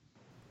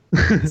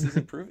 This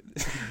isn't proven.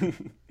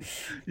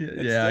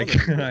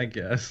 I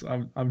guess.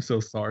 I'm so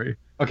sorry.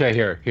 Okay,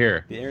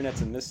 here. The internet's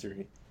a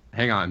mystery.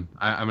 Hang on.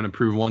 I'm going to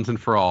prove once and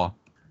for all.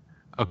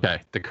 Okay,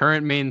 the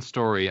current main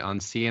story on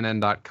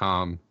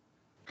CNN.com.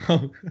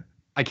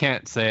 I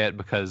can't say it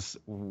because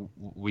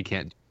we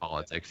can't do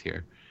politics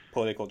here.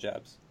 Political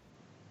jabs.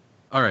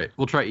 All right,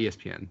 we'll try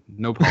ESPN.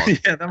 No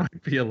politics. Yeah, that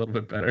might be a little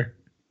bit better.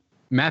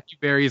 Matthew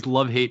Berry's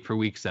love-hate for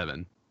Week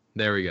 7.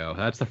 There we go.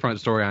 That's the front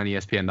story on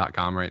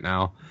ESPN.com right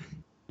now.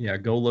 Yeah,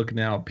 go look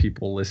now,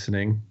 people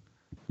listening.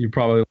 You're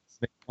probably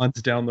listening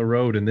months down the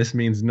road, and this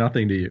means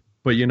nothing to you.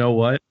 But you know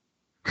what?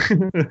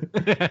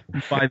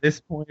 By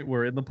this point,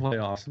 we're in the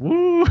playoffs.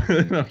 Woo!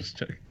 No, I'm just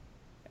joking.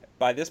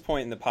 By this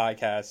point in the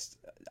podcast,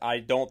 I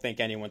don't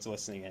think anyone's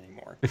listening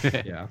anymore.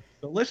 Yeah.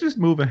 So let's just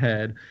move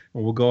ahead,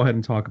 and we'll go ahead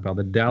and talk about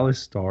the Dallas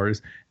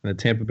Stars and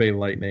the Tampa Bay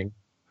Lightning,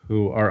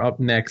 who are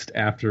up next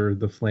after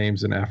the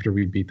Flames and after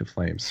we beat the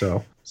Flames.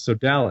 So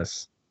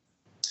Dallas,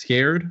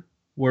 scared,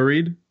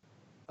 worried?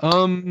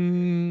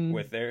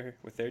 With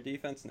their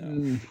defense,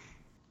 no.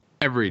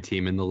 Every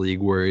team in the league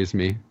worries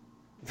me.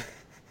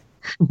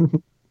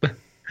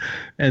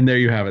 And there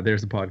you have it.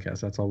 There's the podcast.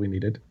 That's all we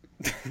needed.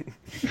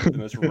 The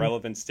most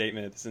relevant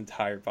statement of this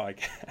entire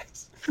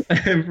podcast.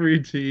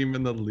 Every team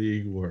in the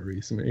league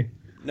worries me.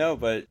 No,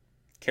 but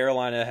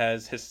Carolina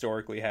has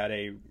historically had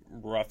a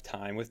rough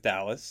time with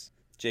Dallas.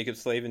 Jacob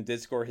Slavin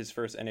did score his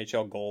first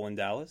NHL goal in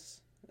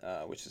Dallas,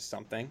 which is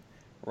something.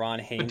 Ron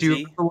Hainsey. Do you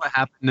remember what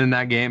happened in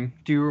that game?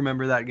 Do you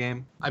remember that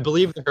game? I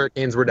believe the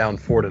Hurricanes were down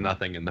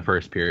 4-0 in the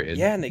first period.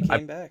 Yeah, and they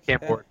came back. Cam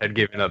Ward had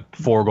given up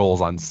 4 goals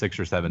on 6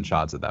 or 7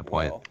 shots at that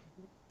point. Well,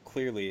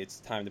 clearly, it's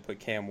time to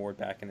put Cam Ward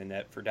back in the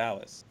net for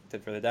Dallas,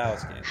 for the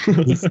Dallas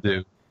game. He's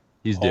due.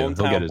 He's due. He'll get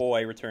Hometown his...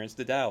 boy returns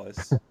to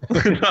Dallas.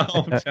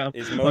 Oh, that's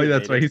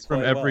right. He's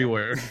from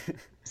everywhere.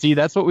 See,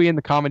 that's what we in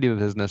the comedy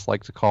business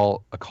like to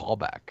call a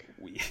callback.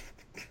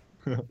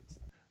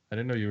 I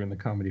didn't know you were in the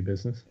comedy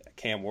business.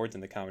 Cam Ward's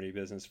in the comedy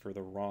business for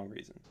the wrong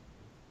reason.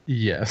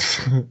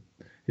 Yes.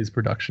 His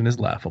production is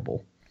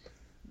laughable.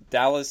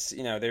 Dallas,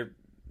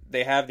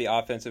 they have the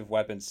offensive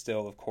weapons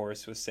still, of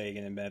course, with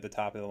Sagan and Ben at the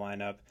top of the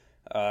lineup.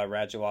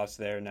 Radulov's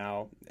there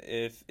now.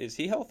 Is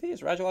he healthy?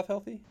 Is Radulov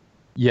healthy?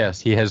 Yes,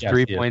 he has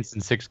 3 points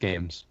in 6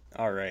 games.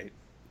 All right.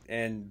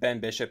 And Ben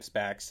Bishop's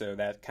back, so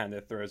that kind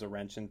of throws a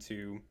wrench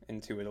into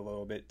it a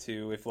little bit,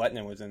 too. If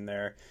Lettinen was in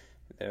there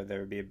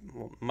would be a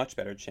much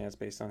better chance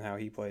based on how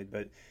he played.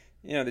 But,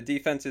 the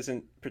defense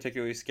isn't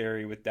particularly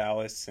scary with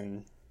Dallas,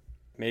 and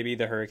maybe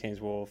the Hurricanes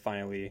will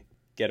finally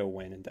get a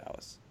win in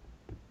Dallas.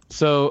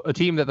 So a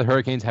team that the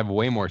Hurricanes have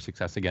way more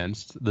success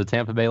against, the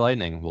Tampa Bay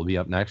Lightning, will be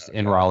up next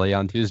in Raleigh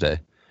on Tuesday.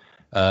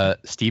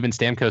 Steven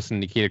Stamkos and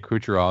Nikita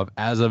Kucherov,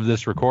 as of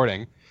this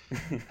recording,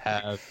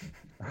 have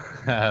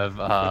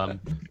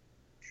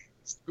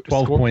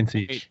 12 scored points a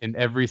point each. in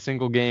every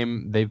single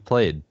game they've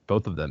played.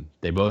 Both of them.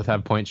 They both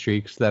have point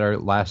streaks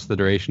that last the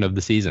duration of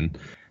the season.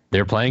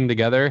 They're playing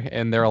together,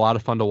 and they're a lot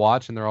of fun to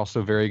watch, and they're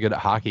also very good at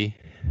hockey,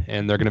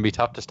 and they're going to be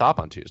tough to stop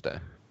on Tuesday.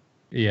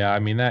 Yeah, I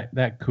mean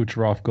that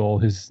Kucherov goal,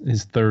 his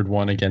third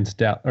one against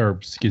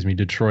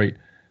Detroit,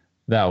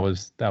 that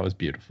was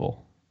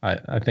beautiful.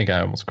 I think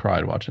I almost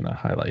cried watching that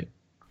highlight.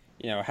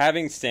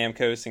 Having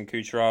Stamkos and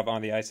Kucherov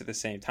on the ice at the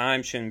same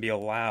time shouldn't be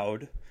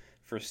allowed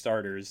for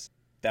starters.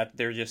 That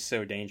they're just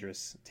so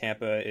dangerous.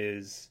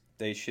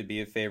 They should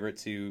be a favorite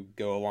to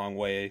go a long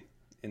way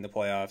in the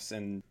playoffs,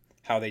 and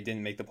how they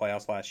didn't make the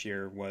playoffs last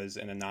year was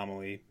an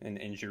anomaly, an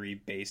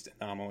injury-based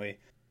anomaly.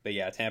 But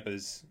yeah,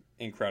 Tampa's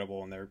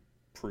incredible, and they're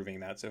proving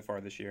that so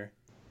far this year.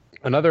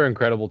 Another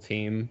incredible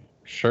team,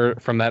 sure,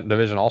 from that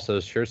division also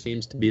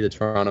seems to be the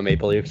Toronto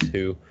Maple Leafs,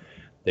 who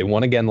they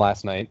won again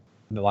last night.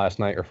 The last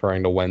night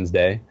referring to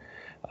Wednesday.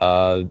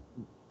 Was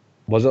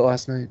it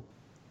last night?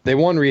 They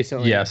won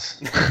recently.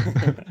 Yes.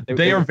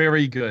 They are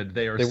very good.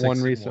 They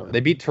won recently. They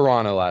beat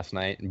Toronto last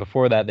night, and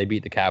before that they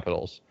beat the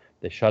Capitals.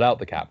 They shut out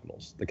the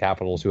Capitals. The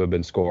Capitals, who have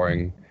been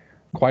scoring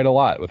quite a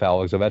lot with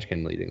Alex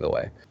Ovechkin leading the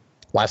way.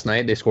 Last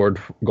night they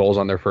scored goals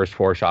on their first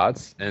 4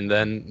 shots, and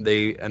then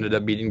they ended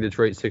up beating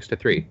Detroit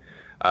 6-3.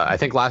 I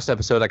think last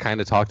episode I kind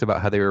of talked about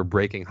how they were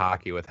breaking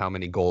hockey with how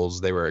many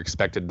goals they were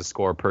expected to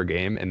score per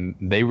game, and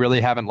they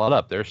really haven't let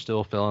up. They're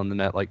still filling the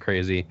net like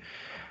crazy.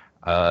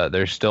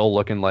 They're still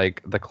looking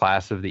like the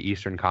class of the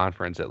Eastern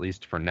Conference, at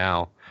least for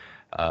now,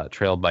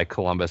 trailed by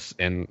Columbus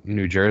and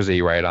New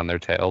Jersey right on their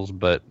tails.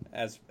 But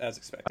as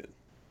expected.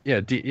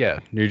 Yeah,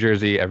 New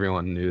Jersey,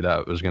 everyone knew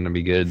that was going to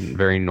be good.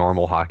 Very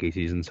normal hockey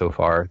season so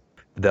far.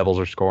 The Devils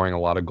are scoring a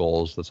lot of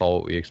goals. That's all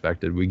what we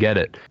expected. We get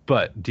it.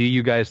 But do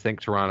you guys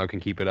think Toronto can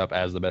keep it up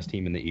as the best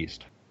team in the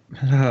East?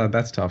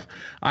 That's tough.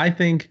 I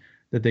think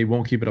that they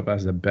won't keep it up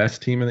as the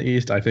best team in the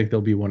East. I think they'll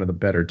be one of the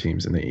better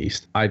teams in the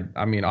East.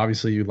 I mean,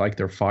 obviously you like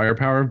their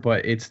firepower,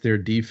 but it's their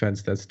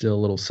defense that's still a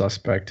little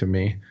suspect to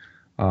me.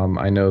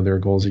 I know their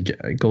goals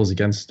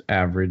against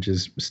average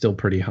is still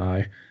pretty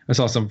high. I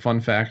saw some fun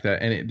fact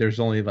that there's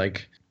only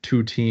like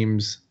 2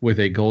 teams with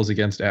a goals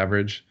against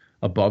average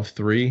above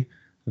 3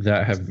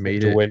 that have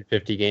made it to win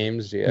 50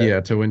 games.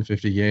 Yeah, to win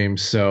 50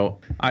 games. So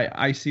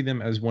I see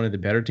them as one of the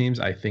better teams.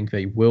 I think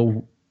they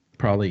will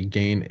probably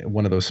gain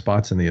one of those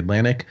spots in the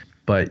Atlantic.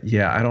 But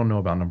yeah, I don't know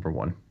about number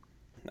 1.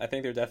 I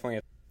think they're definitely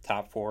a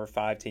top 4 or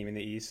 5 team in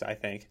the East, I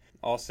think.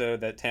 Also,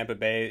 that Tampa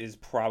Bay is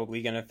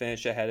probably going to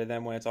finish ahead of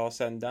them when it's all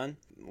said and done.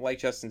 Like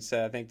Justin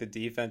said, I think the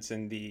defense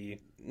and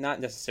not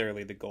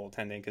necessarily the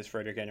goaltending, because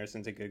Frederik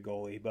Andersen's a good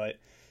goalie, but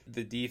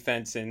the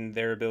defense and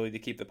their ability to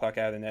keep the puck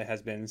out of the net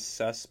has been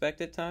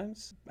suspect at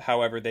times.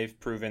 However, they've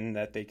proven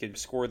that they could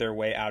score their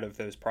way out of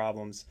those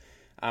problems.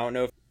 I don't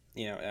know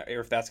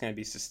if that's going to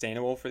be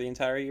sustainable for the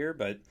entire year,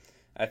 but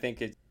I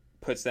think it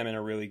puts them in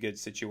a really good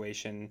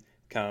situation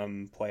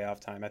come playoff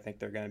time. I think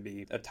they're going to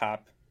be a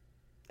top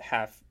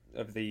half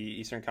of the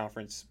Eastern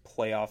Conference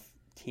playoff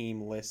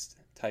team list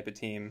type of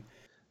team.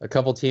 A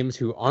couple teams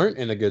who aren't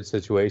in a good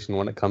situation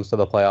when it comes to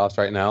the playoffs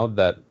right now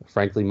that,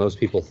 frankly, most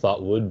people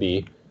thought would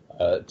be.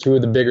 2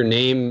 of the bigger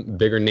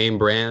name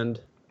brand,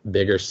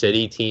 bigger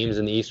city teams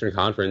in the Eastern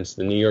Conference,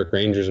 the New York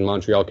Rangers and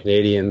Montreal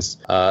Canadiens,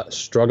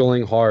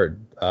 struggling hard.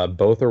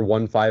 Both are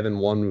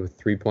 1-5-1 with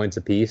 3 points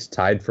apiece,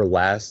 tied for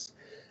last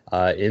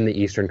in the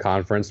Eastern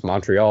Conference.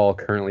 Montreal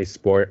currently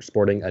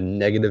sporting a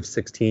negative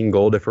 16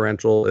 goal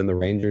differential, in the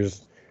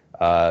Rangers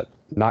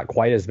not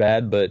quite as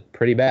bad, but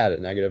pretty bad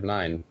at negative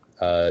 9.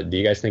 Do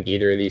you guys think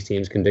either of these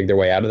teams can dig their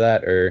way out of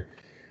that, or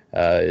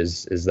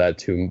is that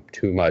too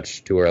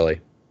much, too early?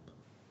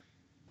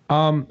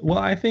 Well,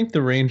 I think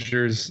the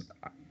Rangers,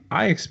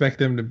 I expect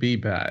them to be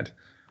bad.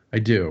 I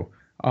do.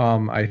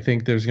 I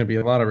think there's going to be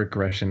a lot of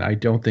regression. I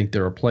don't think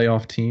they're a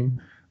playoff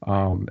team.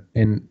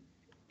 And,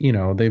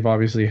 they've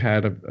obviously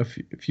had a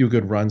few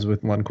good runs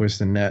with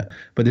Lundqvist and net,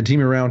 but the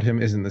team around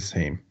him isn't the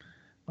same.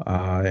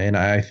 And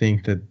I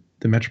think that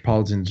the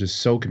Metropolitans is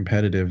just so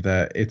competitive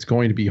that it's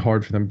going to be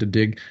hard for them to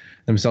dig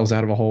themselves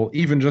out of a hole,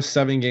 even just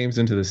 7 games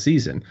into the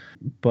season.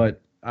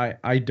 But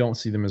I don't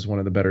see them as one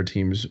of the better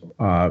teams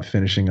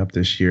finishing up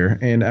this year.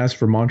 And as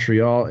for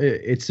Montreal,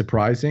 it's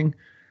surprising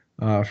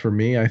for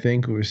me, I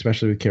think,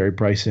 especially with Carey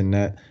Price in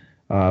net.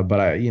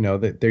 But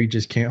they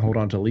just can't hold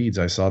on to leads.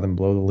 I saw them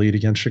blow the lead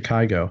against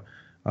Chicago.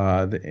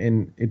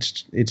 And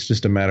it's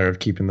just a matter of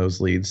keeping those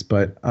leads.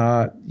 But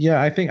I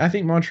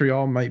think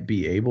Montreal might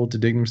be able to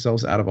dig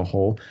themselves out of a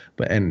hole,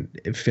 and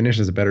finish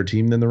as a better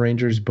team than the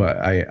Rangers. But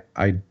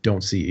I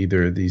don't see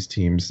either of these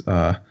teams,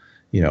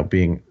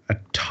 being a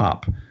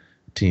top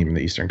team in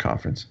the Eastern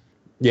Conference.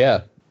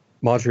 Yeah,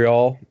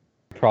 Montreal.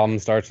 Problem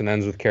starts and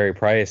ends with Carey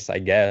Price, I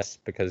guess,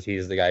 because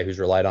he's the guy who's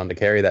relied on to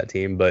carry that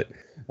team. But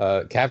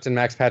Captain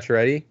Max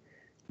Pacioretty,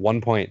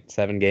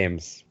 1.7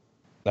 games.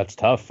 That's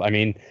tough. I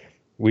mean,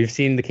 we've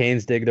seen the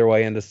Canes dig their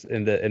way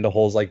into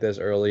holes like this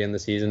early in the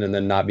season and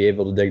then not be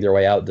able to dig their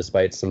way out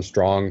despite some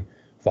strong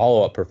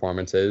follow-up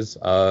performances.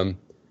 I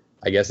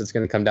guess it's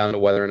going to come down to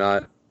whether or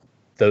not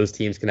those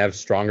teams can have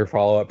stronger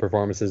follow-up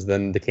performances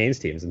than the Canes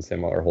teams in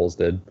similar holes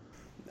did.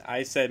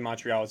 I said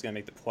Montreal was going to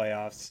make the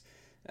playoffs.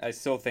 I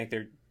still think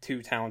they're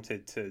too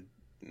talented to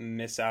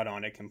miss out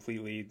on it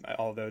completely,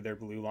 although their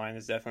blue line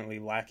is definitely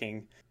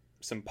lacking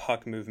some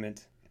puck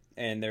movement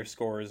and their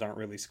scorers aren't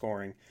really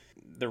scoring.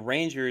 The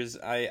Rangers,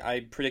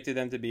 I predicted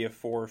them to be a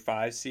 4 or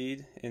 5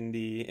 seed in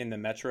the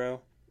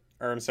Metro,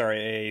 or I'm sorry,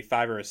 a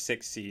 5 or a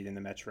 6 seed in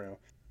the Metro.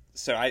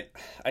 So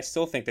I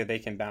still think that they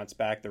can bounce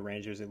back, the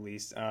Rangers at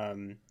least.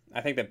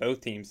 I think that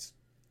both teams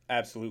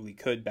absolutely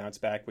could bounce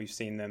back. We've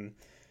seen them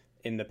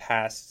in the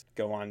past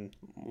go on,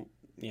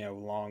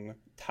 long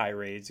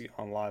tirades,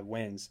 on a lot of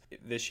wins.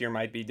 This year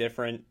might be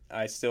different.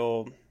 I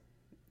still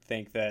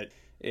think that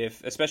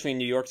especially in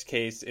New York's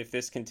case, if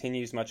this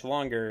continues much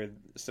longer,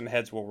 some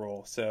heads will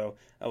roll. So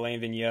Alain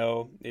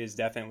Vigneault is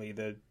definitely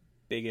the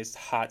biggest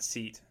hot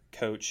seat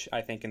coach, I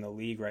think, in the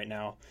league right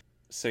now.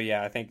 So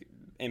yeah, I think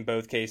in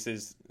both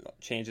cases,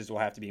 changes will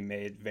have to be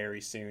made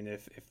very soon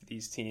if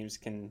these teams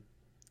can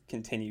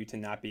continue to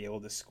not be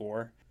able to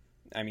score.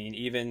 I mean,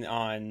 even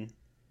on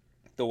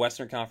the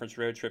Western Conference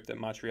road trip that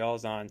Montreal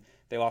is on,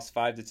 they lost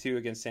 5-2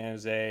 against San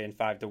Jose and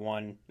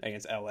 5-1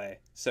 against LA.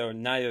 So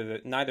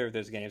neither of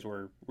those games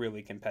were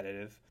really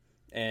competitive.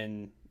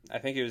 And I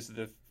think it was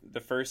the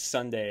first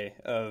Sunday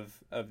of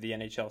the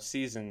NHL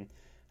season.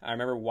 I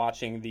remember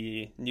watching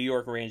the New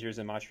York Rangers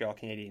and Montreal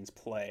Canadiens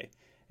play,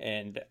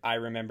 and I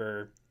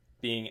remember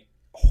being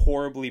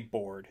horribly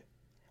bored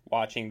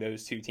watching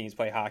those two teams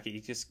play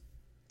hockey. Just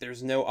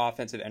there's no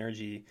offensive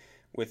energy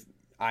with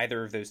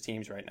either of those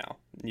teams right now.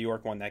 New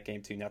York won that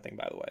game 2-0,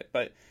 by the way.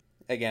 But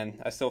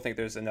again, I still think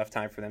there's enough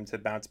time for them to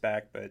bounce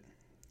back, but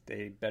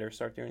they better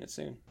start doing it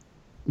soon.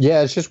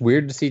 Yeah, it's just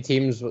weird to see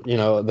teams,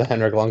 the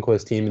Henrik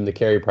Lundqvist team and the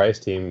Carey Price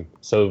team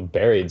so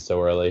buried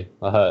so early.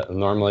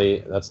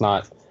 Normally, that's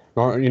not,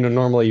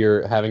 normally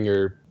you're having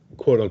your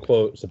quote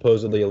unquote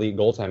supposedly elite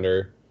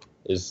goaltender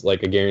is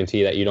like a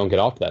guarantee that you don't get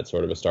off to that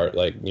sort of a start.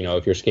 Like,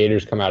 if your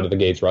skaters come out of the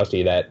gates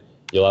rusty, that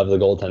you'll have the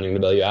goaltending to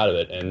bail you out of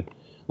it. And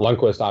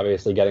Lundqvist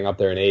obviously getting up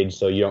there in age,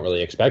 so you don't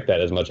really expect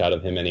that as much out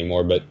of him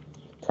anymore. But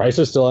Price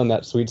is still in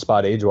that sweet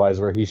spot age-wise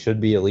where he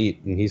should be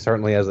elite, and he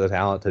certainly has the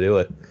talent to do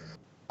it.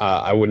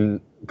 I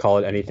wouldn't call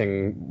it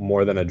anything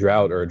more than a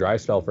drought or a dry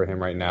spell for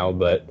him right now,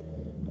 but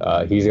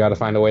he's got to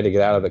find a way to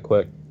get out of it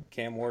quick.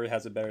 Cam Ward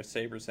has a better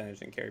save percentage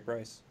than Carey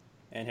Price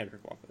and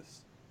Henrik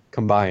Lundqvist.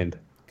 Combined.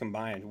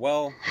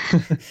 Well,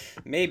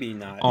 maybe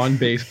not. On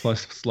base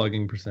plus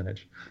slugging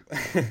percentage.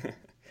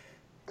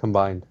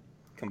 Combined.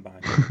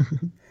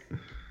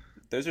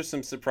 Those are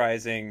some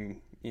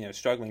surprising,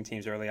 struggling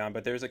teams early on,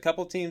 but there's a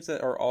couple teams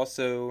that are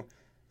also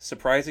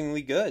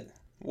surprisingly good.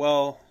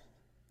 Well,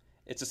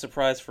 it's a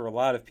surprise for a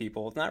lot of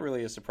people. It's not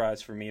really a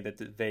surprise for me that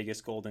the Vegas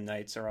Golden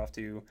Knights are off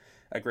to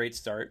a great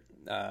start,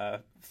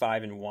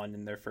 5-1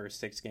 in their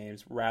first 6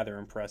 games. Rather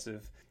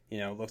impressive.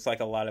 Looks like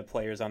a lot of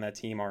players on that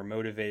team are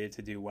motivated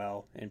to do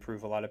well and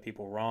prove a lot of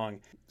people wrong.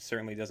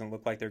 Certainly doesn't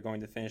look like they're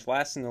going to finish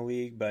last in the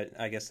league, but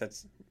I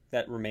guess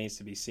that remains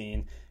to be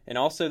seen. And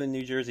also the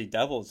New Jersey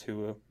Devils,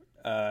 who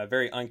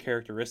very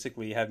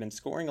uncharacteristically have been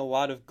scoring a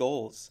lot of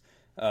goals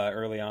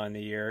early on in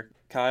the year.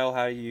 Kyle,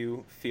 how do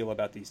you feel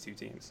about these two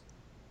teams?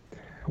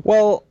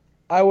 Well,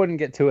 I wouldn't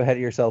get too ahead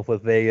of yourself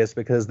with Vegas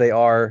because they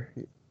are,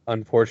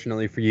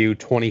 unfortunately for you,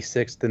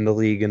 26th in the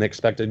league in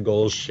expected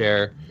goals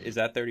share. Is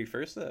that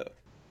 31st, though?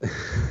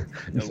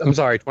 Nope. I'm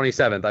sorry,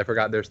 27th. I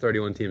forgot there's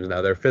 31 teams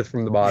now. They're 5th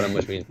from the bottom,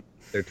 which means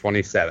they're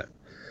 27th.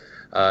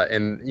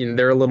 And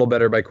they're a little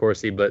better by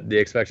Corsi, but the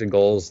expected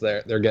goals,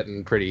 they're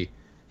getting pretty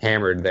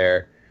hammered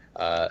there.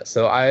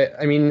 So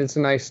I mean, it's a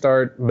nice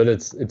start, but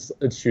it's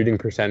shooting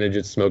percentage.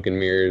 It's smoke and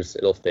mirrors.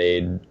 It'll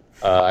fade.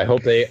 I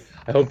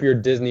hope your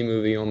Disney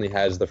movie only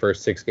has the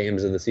first 6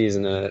 games of the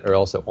season in it, or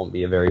else it won't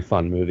be a very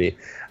fun movie.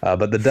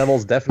 But the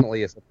Devils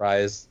definitely a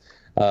surprise.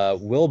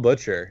 Will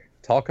Butcher,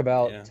 talk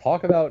about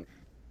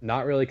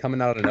not really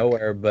coming out of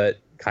nowhere, but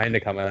kind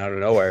of coming out of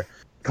nowhere.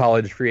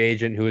 College free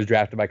agent who was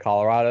drafted by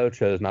Colorado,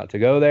 chose not to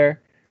go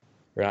there,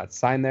 or not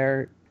sign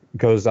there.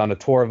 Goes on a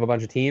tour of a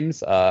bunch of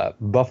teams.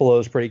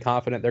 Buffalo's pretty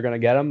confident they're going to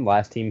get him.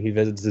 Last team he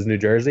visits is New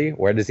Jersey.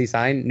 Where does he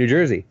sign? New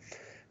Jersey.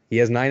 He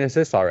has 9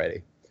 assists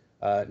already.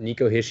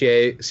 Nico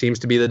Hischier seems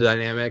to be the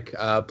dynamic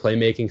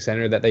playmaking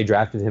center that they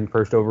drafted him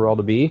first overall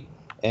to be.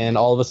 And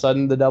all of a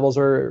sudden, the Devils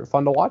are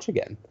fun to watch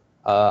again.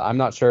 I'm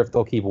not sure if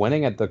they'll keep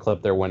winning at the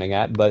clip they're winning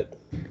at, but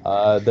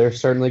they're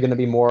certainly going to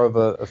be more of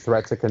a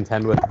threat to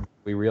contend with than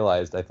we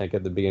realized, I think,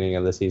 at the beginning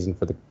of the season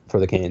for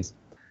the Canes.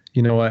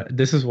 You know what?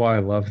 This is why I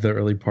love the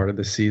early part of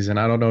the season.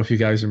 I don't know if you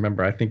guys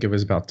remember. I think it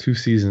was about 2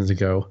 seasons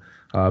ago.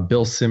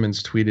 Bill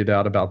Simmons tweeted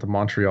out about the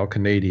Montreal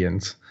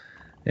Canadiens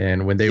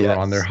and when they were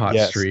on their hot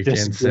streak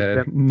and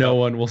said, no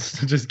one will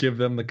just give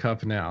them the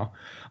cup now.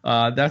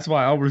 That's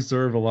why I'll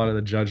reserve a lot of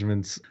the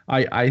judgments.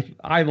 I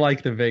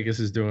like that Vegas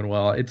is doing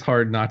well. It's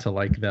hard not to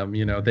like them.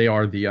 They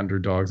are the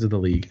underdogs of the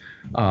league.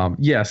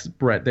 Yes,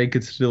 Brett, they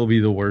could still be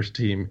the worst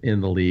team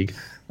in the league.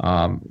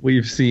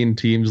 We've seen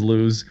teams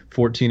lose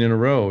 14 in a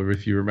row.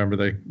 If you remember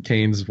the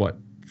Canes,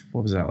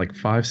 what was that, like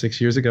 5-6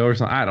 years ago or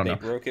something? I don't know.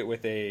 They broke it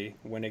with a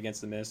win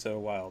against the Minnesota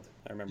Wild.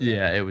 I remember.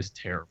 Yeah, it was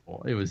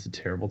terrible. It was a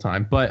terrible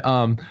time. But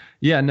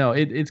yeah, no,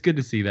 it's good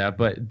to see that.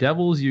 But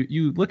Devils,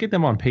 you look at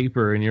them on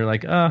paper and you're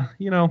like,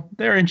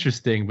 they're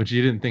interesting, but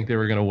you didn't think they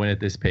were going to win at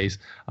this pace.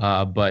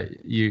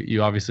 But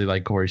you obviously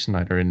like Corey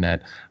Schneider in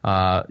net.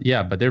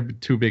 Yeah, but they're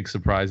two big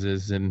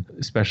surprises, and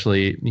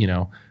especially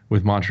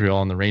with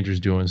Montreal and the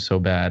Rangers doing so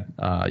bad,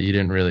 you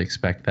didn't really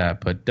expect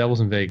that. But Devils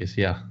in Vegas,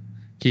 yeah,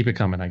 keep it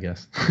coming, I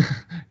guess.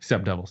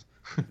 Except Devils.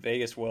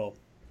 Vegas will,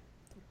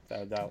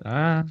 without a doubt.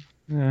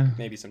 Yeah.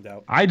 Maybe some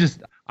doubt.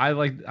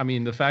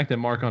 The fact that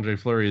Marc-Andre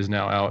Fleury is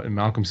now out and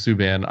Malcolm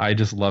Subban, I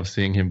just love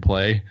seeing him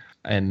play.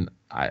 And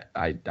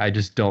I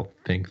just don't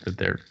think that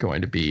they're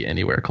going to be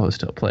anywhere close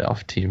to a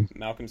playoff team.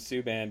 Malcolm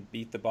Subban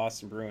beat the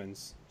Boston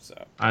Bruins, so.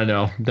 I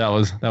know. That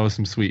was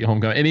some sweet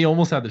homecoming. And he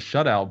almost had the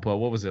shutout, but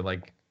what was it,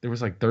 like there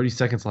was like 30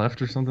 seconds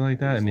left or something like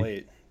that? It was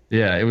late.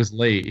 Yeah, it was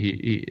late.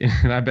 He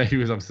and I bet he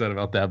was upset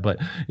about that. But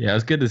yeah,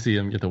 it's good to see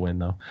him get the win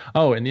though.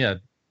 Oh, and yeah,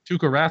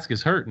 Tuukka Rask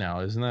is hurt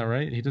now, isn't that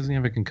right? He doesn't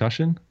have a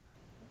concussion?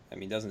 I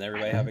mean, doesn't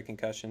everybody have a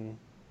concussion?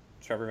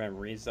 Trevor Van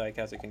Riemsdyk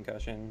has a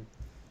concussion.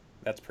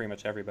 That's pretty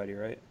much everybody,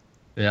 right?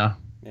 Yeah,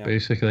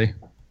 basically.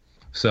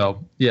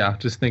 So yeah,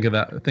 just think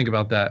about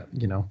that.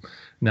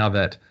 Now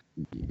that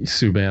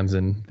Subban's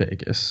in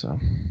Vegas, so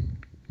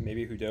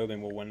maybe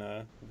Hudobin will win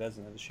a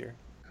Vezina this year.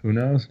 Who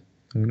knows?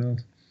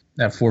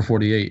 At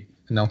 4:48,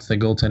 announced that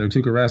goaltender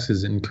Tuukka Rask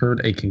has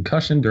incurred a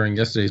concussion during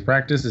yesterday's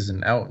practice, is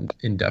out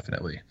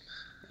indefinitely.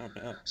 Oh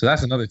no! So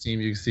that's another team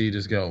you can see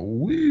just go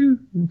woo.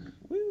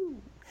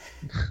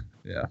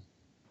 Yeah.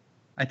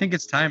 I think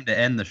it's time to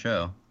end the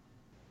show.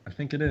 I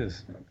think it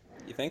is.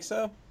 You think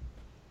so?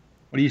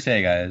 What do you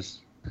say, guys?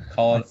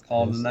 Call it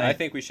the night. I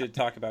think we should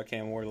talk about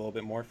Cam Ward a little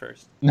bit more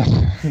first.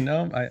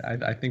 No,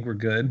 I think we're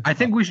good. I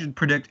think we should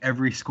predict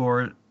every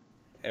score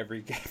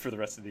every game for the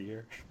rest of the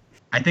year.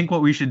 I think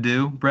what we should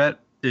do, Brett,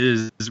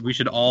 is we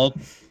should all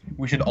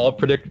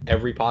predict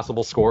every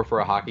possible score for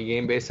a hockey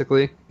game,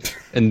 basically,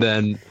 and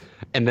then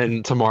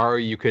tomorrow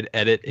you could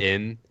edit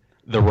in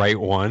the right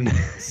one,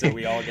 so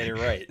we all get it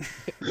right.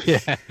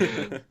 Yeah.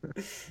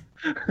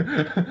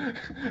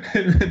 And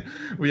then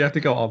we have to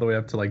go all the way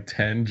up to like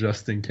 10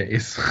 just in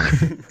case.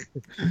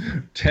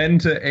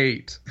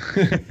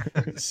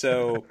 10-8.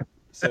 So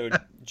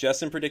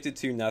Justin predicted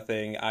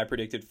 2-0. I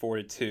predicted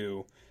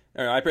 4-2.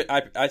 Or I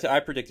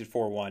predicted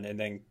 4-1, and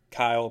then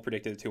Kyle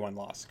predicted a 2-1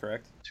 loss.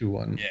 Correct?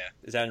 2-1. Yeah.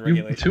 Is that in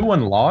regulation?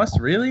 2-1 loss?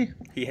 Really?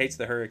 He hates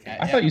the Hurricanes.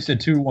 I thought you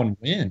said 2-1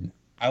 win.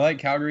 I like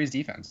Calgary's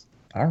defense.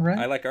 All right.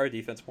 I like our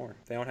defense more.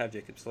 They don't have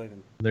Jacob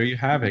Slavin. There you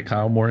have it.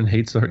 Kyle Morton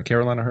hates the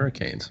Carolina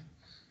Hurricanes.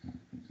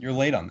 You're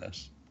late on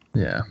this.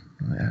 Yeah.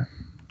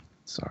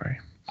 Sorry.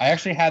 I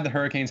actually had the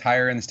Hurricanes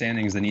higher in the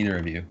standings than either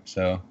of you.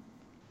 So,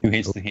 who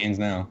hates the Canes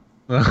now?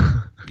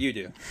 You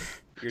do.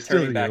 You're Still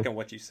turning back you. on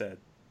what you said.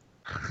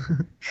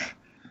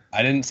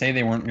 I didn't say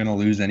they weren't going to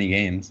lose any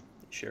games.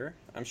 Sure?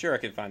 I'm sure I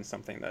could find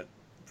something that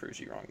proves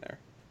you wrong there.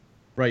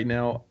 Right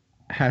now,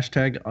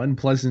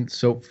 #unpleasant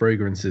soap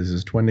fragrances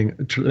is trending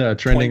on Twitter.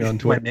 Trending on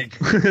Twitter.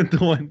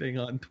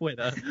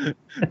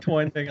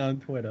 Trending on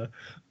Twitter.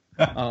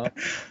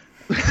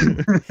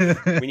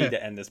 We need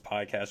to end this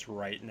podcast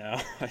right now,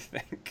 I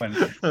think.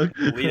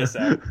 Lead us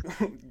out.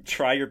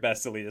 Try your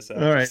best to lead us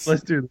out. All right,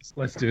 let's do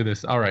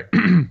this. All right.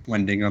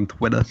 Trending on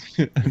Twitter.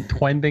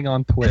 Trending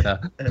on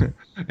Twitter.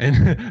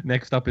 And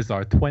next up is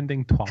our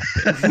trending topic.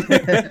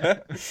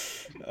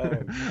 Oh,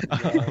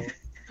 no.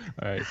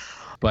 All right.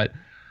 But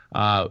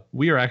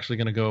we are actually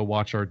going to go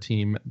watch our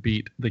team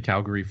beat the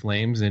Calgary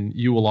Flames, and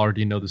you will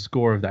already know the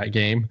score of that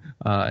game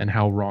and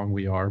how wrong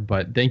we are.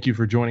 But thank you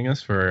for joining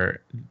us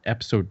for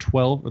episode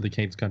 12 of the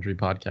Canes Country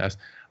podcast.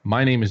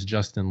 My name is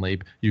Justin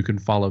Lape. You can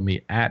follow me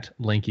at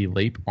Lanky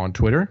Lape on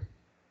Twitter.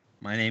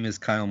 My name is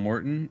Kyle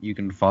Morton. You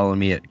can follow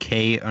me at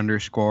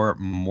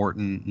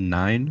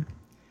K_Morton9.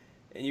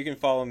 And you can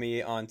follow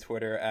me on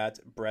Twitter at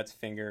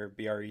Brettfinger,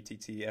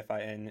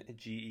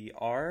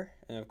 BRETTFINGER.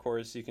 And of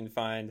course, you can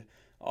find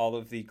all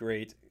of the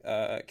great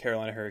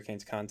Carolina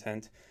Hurricanes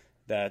content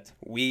that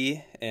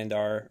we and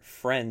our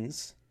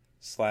friends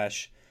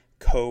 /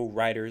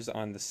 co-writers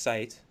on the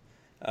site.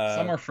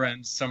 Some are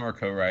friends, some are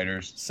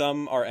co-writers.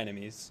 Some are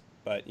enemies,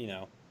 but,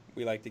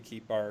 we like to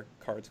keep our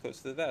cards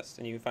close to the vest.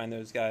 And you can find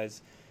those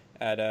guys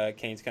at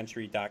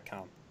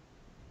canescountry.com.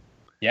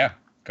 Yeah,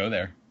 go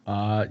there.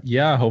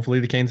 Yeah, hopefully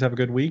the Canes have a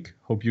good week.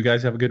 Hope you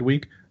guys have a good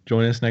week.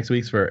 Join us next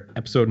week for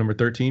episode number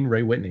 13,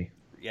 Ray Whitney.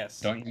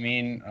 Yes. Don't you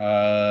mean,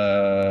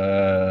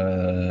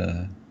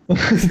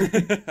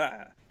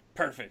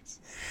 Perfect.